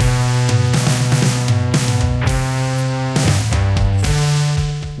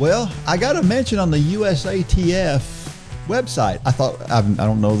 Well, I got to mention on the USATF website, I thought, I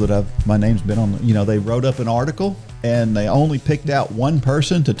don't know that my name's been on, they wrote up an article and they only picked out one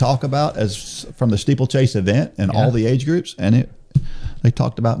person to talk about as from the steeplechase event and all the age groups. And they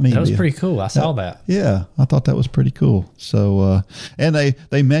talked about me. That was pretty cool. I saw that. Yeah, I thought that was pretty cool. So, and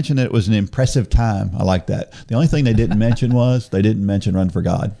they mentioned it was an impressive time. I like that. The only thing they didn't mention was they didn't mention Run for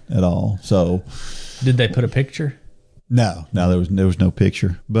God at all. So, did they put a picture? No, there was no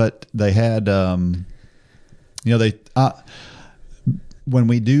picture. But they had, when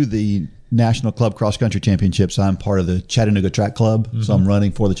we do the National Club Cross Country Championships, I'm part of the Chattanooga Track Club, so I'm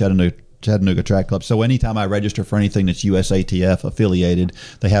running for the Chattanooga Track Club. So anytime I register for anything that's USATF affiliated,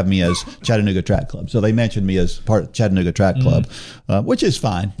 they have me as Chattanooga Track Club. So they mentioned me as part of Chattanooga Track Club, which is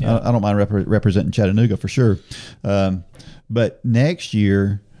fine. Yeah. I don't mind representing Chattanooga for sure. But next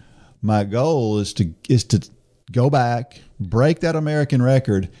year, my goal is to go back, break that American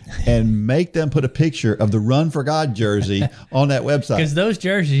record, and make them put a picture of the Run for God jersey on that website. Because those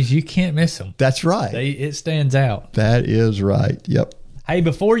jerseys, you can't miss them. That's right. It stands out. That is right. Yep. Hey,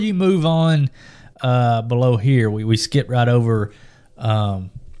 before you move on below here, we skip right over.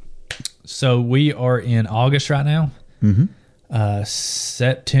 So we are in August right now. Mm-hmm.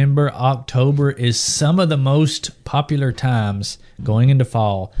 September, October is some of the most popular times going into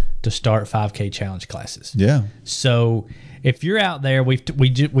fall to start 5K challenge classes. Yeah. So if you're out there, we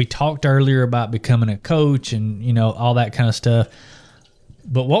talked earlier about becoming a coach and all that kind of stuff.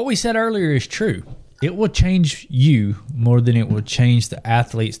 But what we said earlier is true. It will change you more than it will change the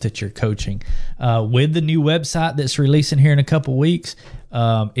athletes that you're coaching. With the new website that's releasing here in a couple weeks,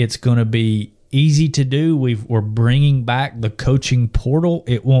 it's going to be easy to do. We're bringing back the coaching portal.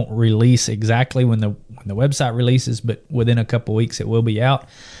 It won't release exactly when the website releases, but within a couple weeks it will be out.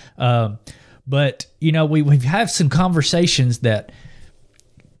 But we've had some conversations that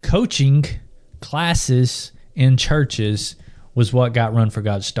coaching classes in churches was what got Run for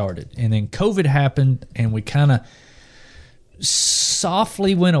God started. And then COVID happened, and we kind of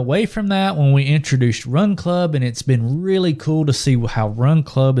softly went away from that when we introduced Run Club, and it's been really cool to see how Run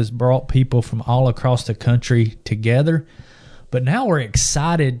Club has brought people from all across the country together. But now we're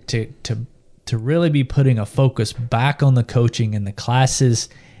excited to really be putting a focus back on the coaching and the classes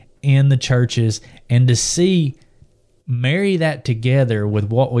in the churches, and to marry that together with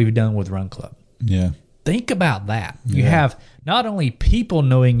what we've done with Run Club. Yeah. Think about that. You have not only people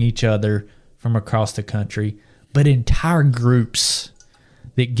knowing each other from across the country, but entire groups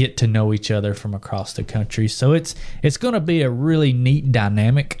that get to know each other from across the country. So it's going to be a really neat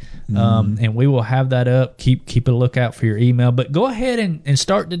dynamic, and we will have that up. Keep a lookout for your email. But go ahead and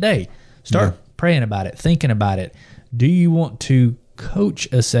start today. Start praying about it, thinking about it. Do you want to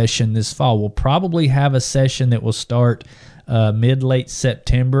coach a session this fall? We'll probably have a session that will start mid-late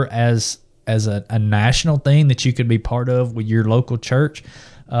September as a national thing that you could be part of with your local church.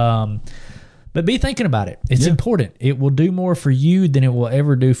 But be thinking about it. It's important. It will do more for you than it will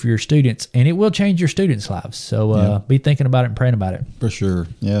ever do for your students, and it will change your students' lives. So be thinking about it and praying about it. For sure,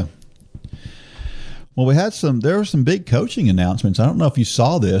 yeah. Well, there were some big coaching announcements. I don't know if you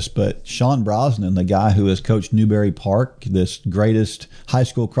saw this, but Sean Brosnan, the guy who has coached Newberry Park, this greatest high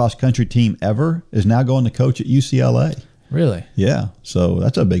school cross-country team ever, is now going to coach at UCLA. Really? Yeah, so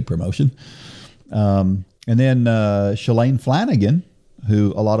that's a big promotion. And then Shalane Flanagan,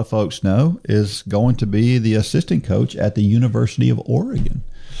 who a lot of folks know, is going to be the assistant coach at the University of Oregon.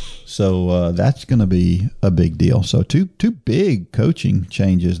 So that's going to be a big deal. So two big coaching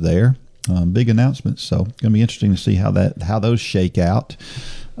changes there, big announcements. So it's going to be interesting to see how those shake out.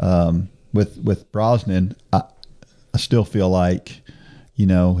 With Brosnan, I still feel like,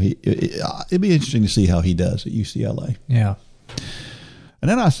 it'd be interesting to see how he does at UCLA. Yeah. And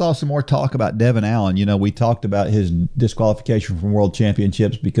then I saw some more talk about Devin Allen. We talked about his disqualification from World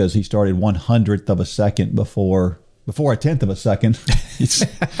Championships because he started 1/100th of a second before a 10th of a second.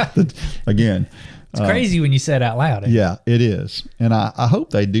 Again, it's crazy when you say it out loud. Yeah, it is. And I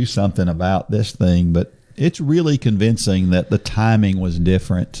hope they do something about this thing, but it's really convincing that the timing was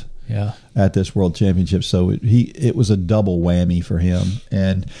different. Yeah. At this World Championship, so it was a double whammy for him.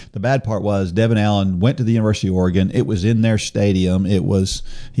 And the bad part was Devin Allen went to the University of Oregon. It was in their stadium.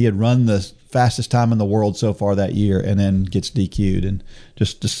 He had run the fastest time in the world so far that year, and then gets DQ'd, and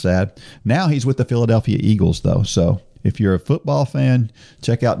just sad. Now he's with the Philadelphia Eagles though, so If you're a football fan,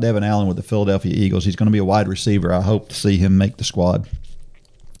 check out Devin Allen with the Philadelphia Eagles. He's going to be a wide receiver. I hope to see him make the squad.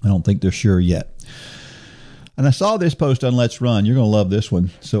 I don't think they're sure yet. And I saw this post on Let's Run. You're going to love this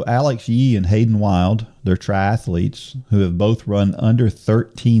one. So Alex Yee and Hayden Wild, they're triathletes who have both run under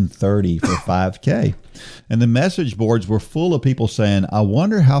 13:30 for 5K. And the message boards were full of people saying, I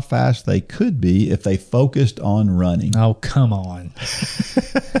wonder how fast they could be if they focused on running. Oh, come on.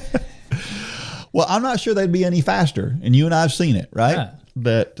 Well, I'm not sure they'd be any faster. And you and I have seen it, right? Yeah.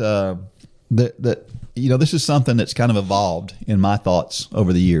 But that this is something that's kind of evolved in my thoughts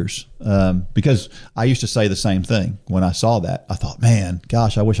over the years, because I used to say the same thing when I saw that. I thought, man,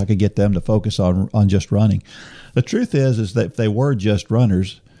 gosh, I wish I could get them to focus on just running. The truth is that if they were just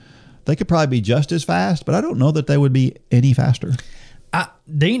runners, they could probably be just as fast, but I don't know that they would be any faster.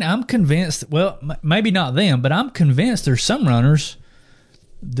 Dean, I'm convinced, well, maybe not them, but I'm convinced there's some runners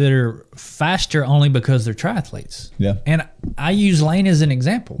that are faster only because they're triathletes. Yeah. And I use Lane as an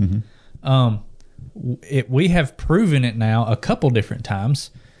example. We have proven it now a couple different times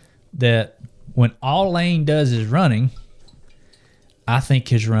that when all Lane does is running, I think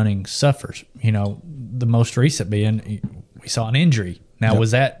his running suffers. The most recent being we saw an injury. Now,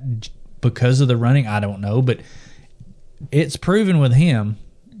 was that because of the running? I don't know, but it's proven with him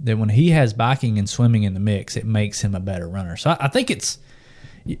that when he has biking and swimming in the mix, it makes him a better runner. So I think it's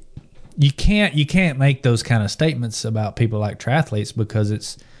you can't make those kind of statements about people like triathletes because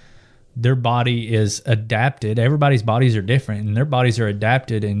it's their body is adapted. Everybody's bodies are different, and their bodies are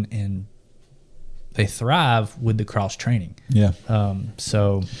adapted, and they thrive with the cross training. Yeah.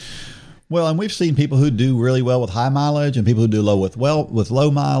 Well, and we've seen people who do really well with high mileage and people who do with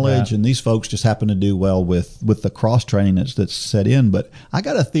low mileage, and these folks just happen to do well with the cross training that's set in. But I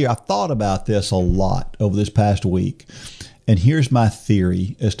got a theory. I've thought about this a lot over this past week, and here's my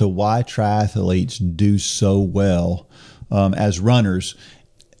theory as to why triathletes do so well as runners,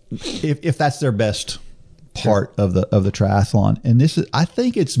 if that's their best part of the triathlon. And I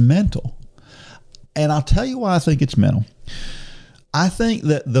think it's mental, and I'll tell you why I think it's mental. I think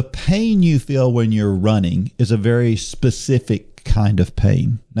that the pain you feel when you're running is a very specific kind of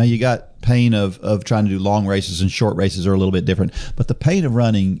pain. Now, you got pain of trying to do long races, and short races are a little bit different. But the pain of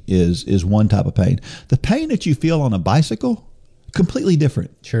running is one type of pain. The pain that you feel on a bicycle, completely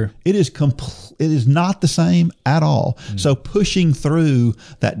different. Sure. It is not the same at all. So pushing through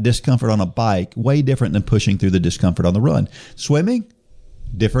that discomfort on a bike, way different than pushing through the discomfort on the run. Swimming,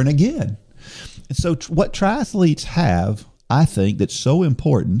 different again. And so what triathletes have, I think, that's so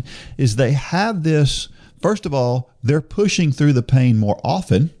important is they have this. First of all, they're pushing through the pain more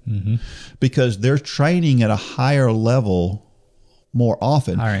often because they're training at a higher level more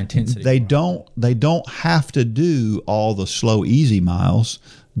often. Higher intensity. They don't have to do all the slow, easy miles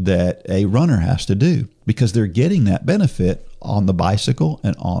that a runner has to do because they're getting that benefit on the bicycle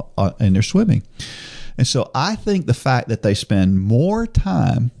and they're swimming. And so I think the fact that they spend more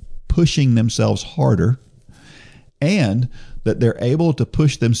time pushing themselves harder and that they're able to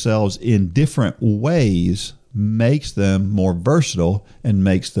push themselves in different ways makes them more versatile and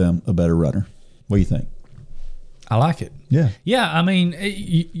makes them a better runner. What do you think? I like it. Yeah. Yeah, I mean,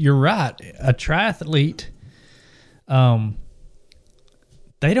 you're right. A triathlete,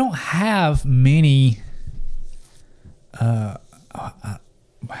 they don't have many, how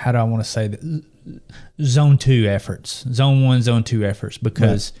do I want to say that? Zone 2 efforts, Zone 1, Zone 2 efforts,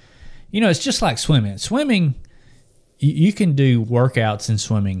 because, it's just like swimming. Swimming, you can do workouts in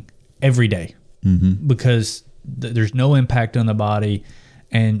swimming every day because there's no impact on the body.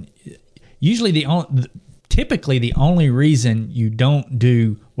 And usually typically the only reason you don't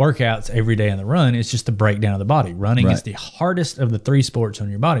do workouts every day on the run is just the breakdown of the body. Running is the hardest of the three sports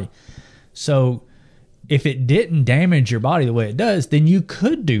on your body. So if it didn't damage your body the way it does, then you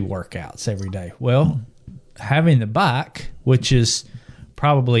could do workouts every day. Well, having the bike, which is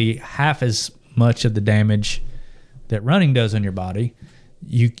probably half as much of the damage that running does on your body,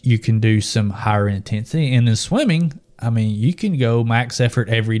 you can do some higher intensity. And then swimming, I mean, you can go max effort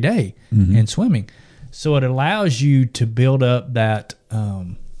every day in swimming. So it allows you to build up that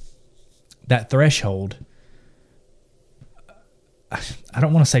that threshold. I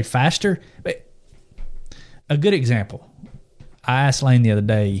don't want to say faster, but a good example. I asked Lane the other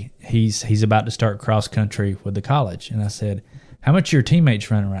day, he's about to start cross country with the college, and I said, how much are your teammates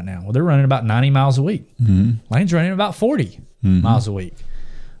running right now? Well, they're running about 90 miles a week. Lane's running about 40 miles a week.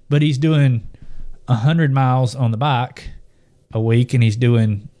 But he's doing 100 miles on the bike a week, and he's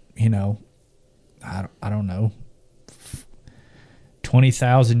doing, I don't know,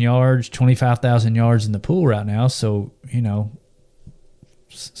 20,000 yards, 25,000 yards in the pool right now. So, I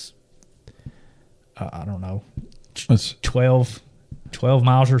don't know, 12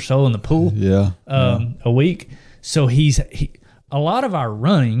 miles or so in the pool a week. So a lot of our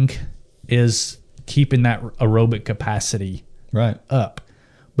running is keeping that aerobic capacity up.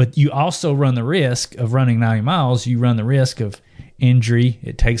 But you also run the risk of running 90 miles. You run the risk of injury.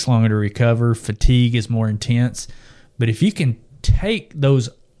 It takes longer to recover. Fatigue is more intense. But if you can take those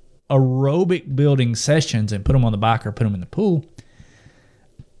aerobic building sessions and put them on the bike or put them in the pool,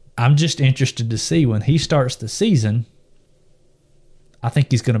 I'm just interested to see when he starts the season. I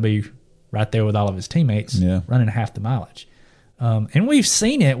think he's going to be right there with all of his teammates running half the mileage. And we've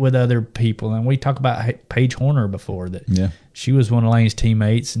seen it with other people. And we talked about Paige Horner before, that she was one of Lane's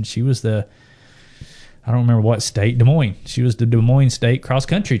teammates, and she was I don't remember what state, Des Moines. She was the Des Moines State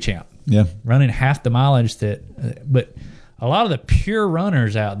cross-country champ. Yeah. Running half the mileage but a lot of the pure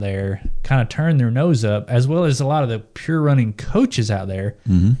runners out there kind of turn their nose up, as well as a lot of the pure running coaches out there.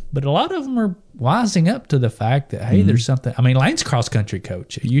 Mm-hmm. But a lot of them are wising up to the fact that, hey, there's something. I mean, Lane's cross-country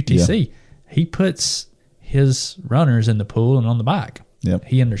coach at UTC, he puts his runners in the pool and on the bike. Yep.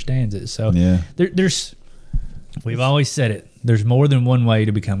 He understands it. So we've always said it. There's more than one way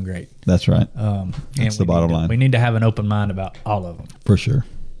to become great. That's right. That's the bottom line. We need to have an open mind about all of them. For sure.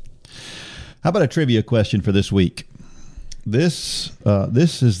 How about a trivia question for this week? This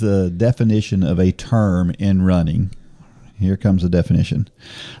is the definition of a term in running. Here comes the definition.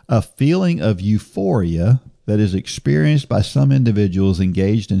 A feeling of euphoria that is experienced by some individuals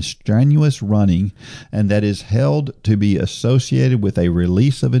engaged in strenuous running and that is held to be associated with a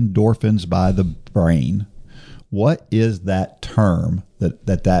release of endorphins by the brain. What is that term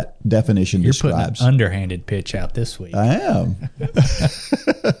that definition describes? You're putting an underhanded pitch out this week. I am.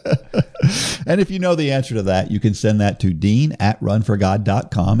 And if you know the answer to that, you can send that to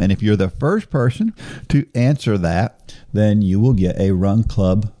dean@runforgod.com. And if you're the first person to answer that, then you will get a Run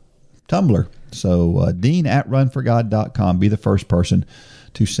Club tumbler. So dean@runforgod.com, be the first person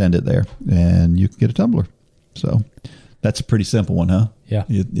to send it there, and you can get a tumbler. So that's a pretty simple one, huh? Yeah.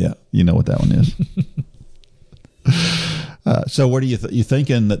 You know what that one is. So what are you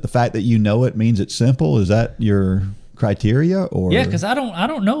thinking that the fact that you know it means it's simple? Is that your criteria? Or because I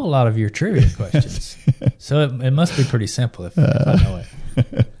don't know a lot of your trivia questions, so it must be pretty simple if I know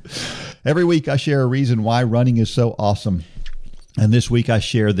it. Every week I share a reason why running is so awesome, and this week I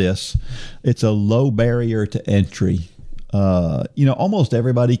share this. It's a low barrier to entry. Almost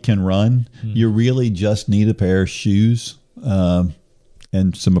everybody can run. You really just need a pair of shoes.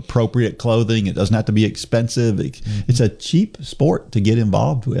 And some appropriate clothing. It doesn't have to be expensive. It's a cheap sport to get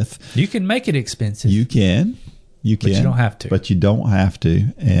involved with. You can make it expensive. You can. But you don't have to. But you don't have to.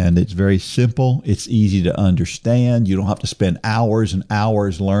 And it's very simple. It's easy to understand. You don't have to spend hours and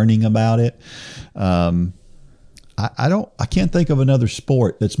hours learning about it. I can't think of another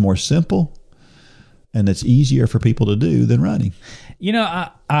sport that's more simple and that's easier for people to do than running.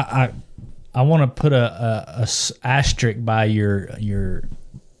 I want to put a asterisk by your.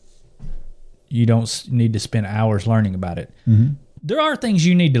 You don't need to spend hours learning about it. Mm-hmm. There are things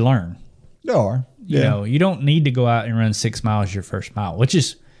you need to learn. There are. You don't need to go out and run 6 miles your first mile, which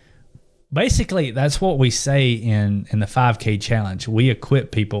is basically that's what we say in the 5K challenge. We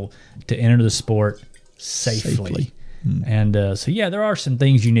equip people to enter the sport safely. Mm-hmm. And there are some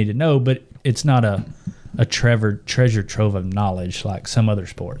things you need to know, but it's not a treasure trove of knowledge like some other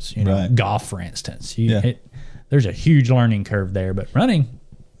sports. Right. Golf, for instance. There's a huge learning curve there, but running,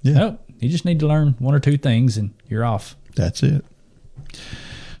 you just need to learn one or two things and you're off. That's it.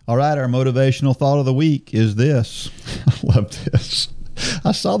 All right, our motivational thought of the week is this. I love this.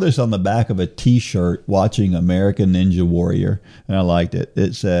 I saw this on the back of a T-shirt watching American Ninja Warrior, and I liked it.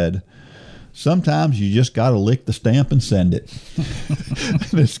 It said, "Sometimes you just got to lick the stamp and send it."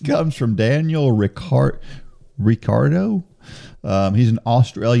 This comes from Daniel Ricciardo. He's an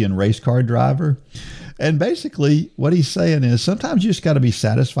Australian race car driver. And basically what he's saying is sometimes you just got to be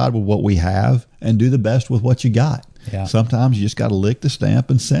satisfied with what we have and do the best with what you got. Yeah. Sometimes you just got to lick the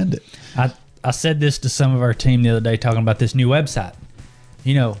stamp and send it. I said this to some of our team the other day talking about this new website.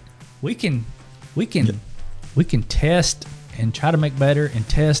 We can test and try to make better and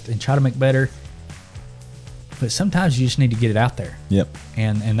test and try to make better. But sometimes you just need to get it out there. Yep.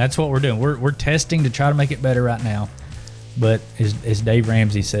 And that's what we're doing. We're testing to try to make it better right now. But as Dave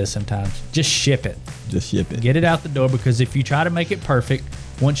Ramsey says sometimes, just ship it. Just ship it. Get it out the door, because if you try to make it perfect,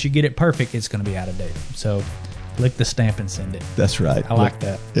 once you get it perfect, it's going to be out of date. So lick the stamp and send it. That's right. I like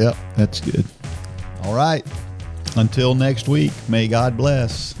that. Yep, that's good. All right. Until next week, may God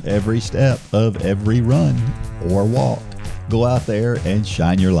bless every step of every run or walk. Go out there and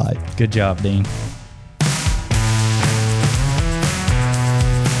shine your light. Good job, Dean.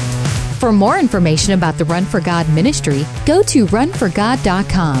 For more information about the Run for God ministry, go to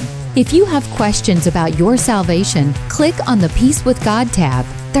runforgod.com. If you have questions about your salvation, click on the Peace with God tab.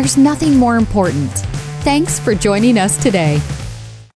 There's nothing more important. Thanks for joining us today.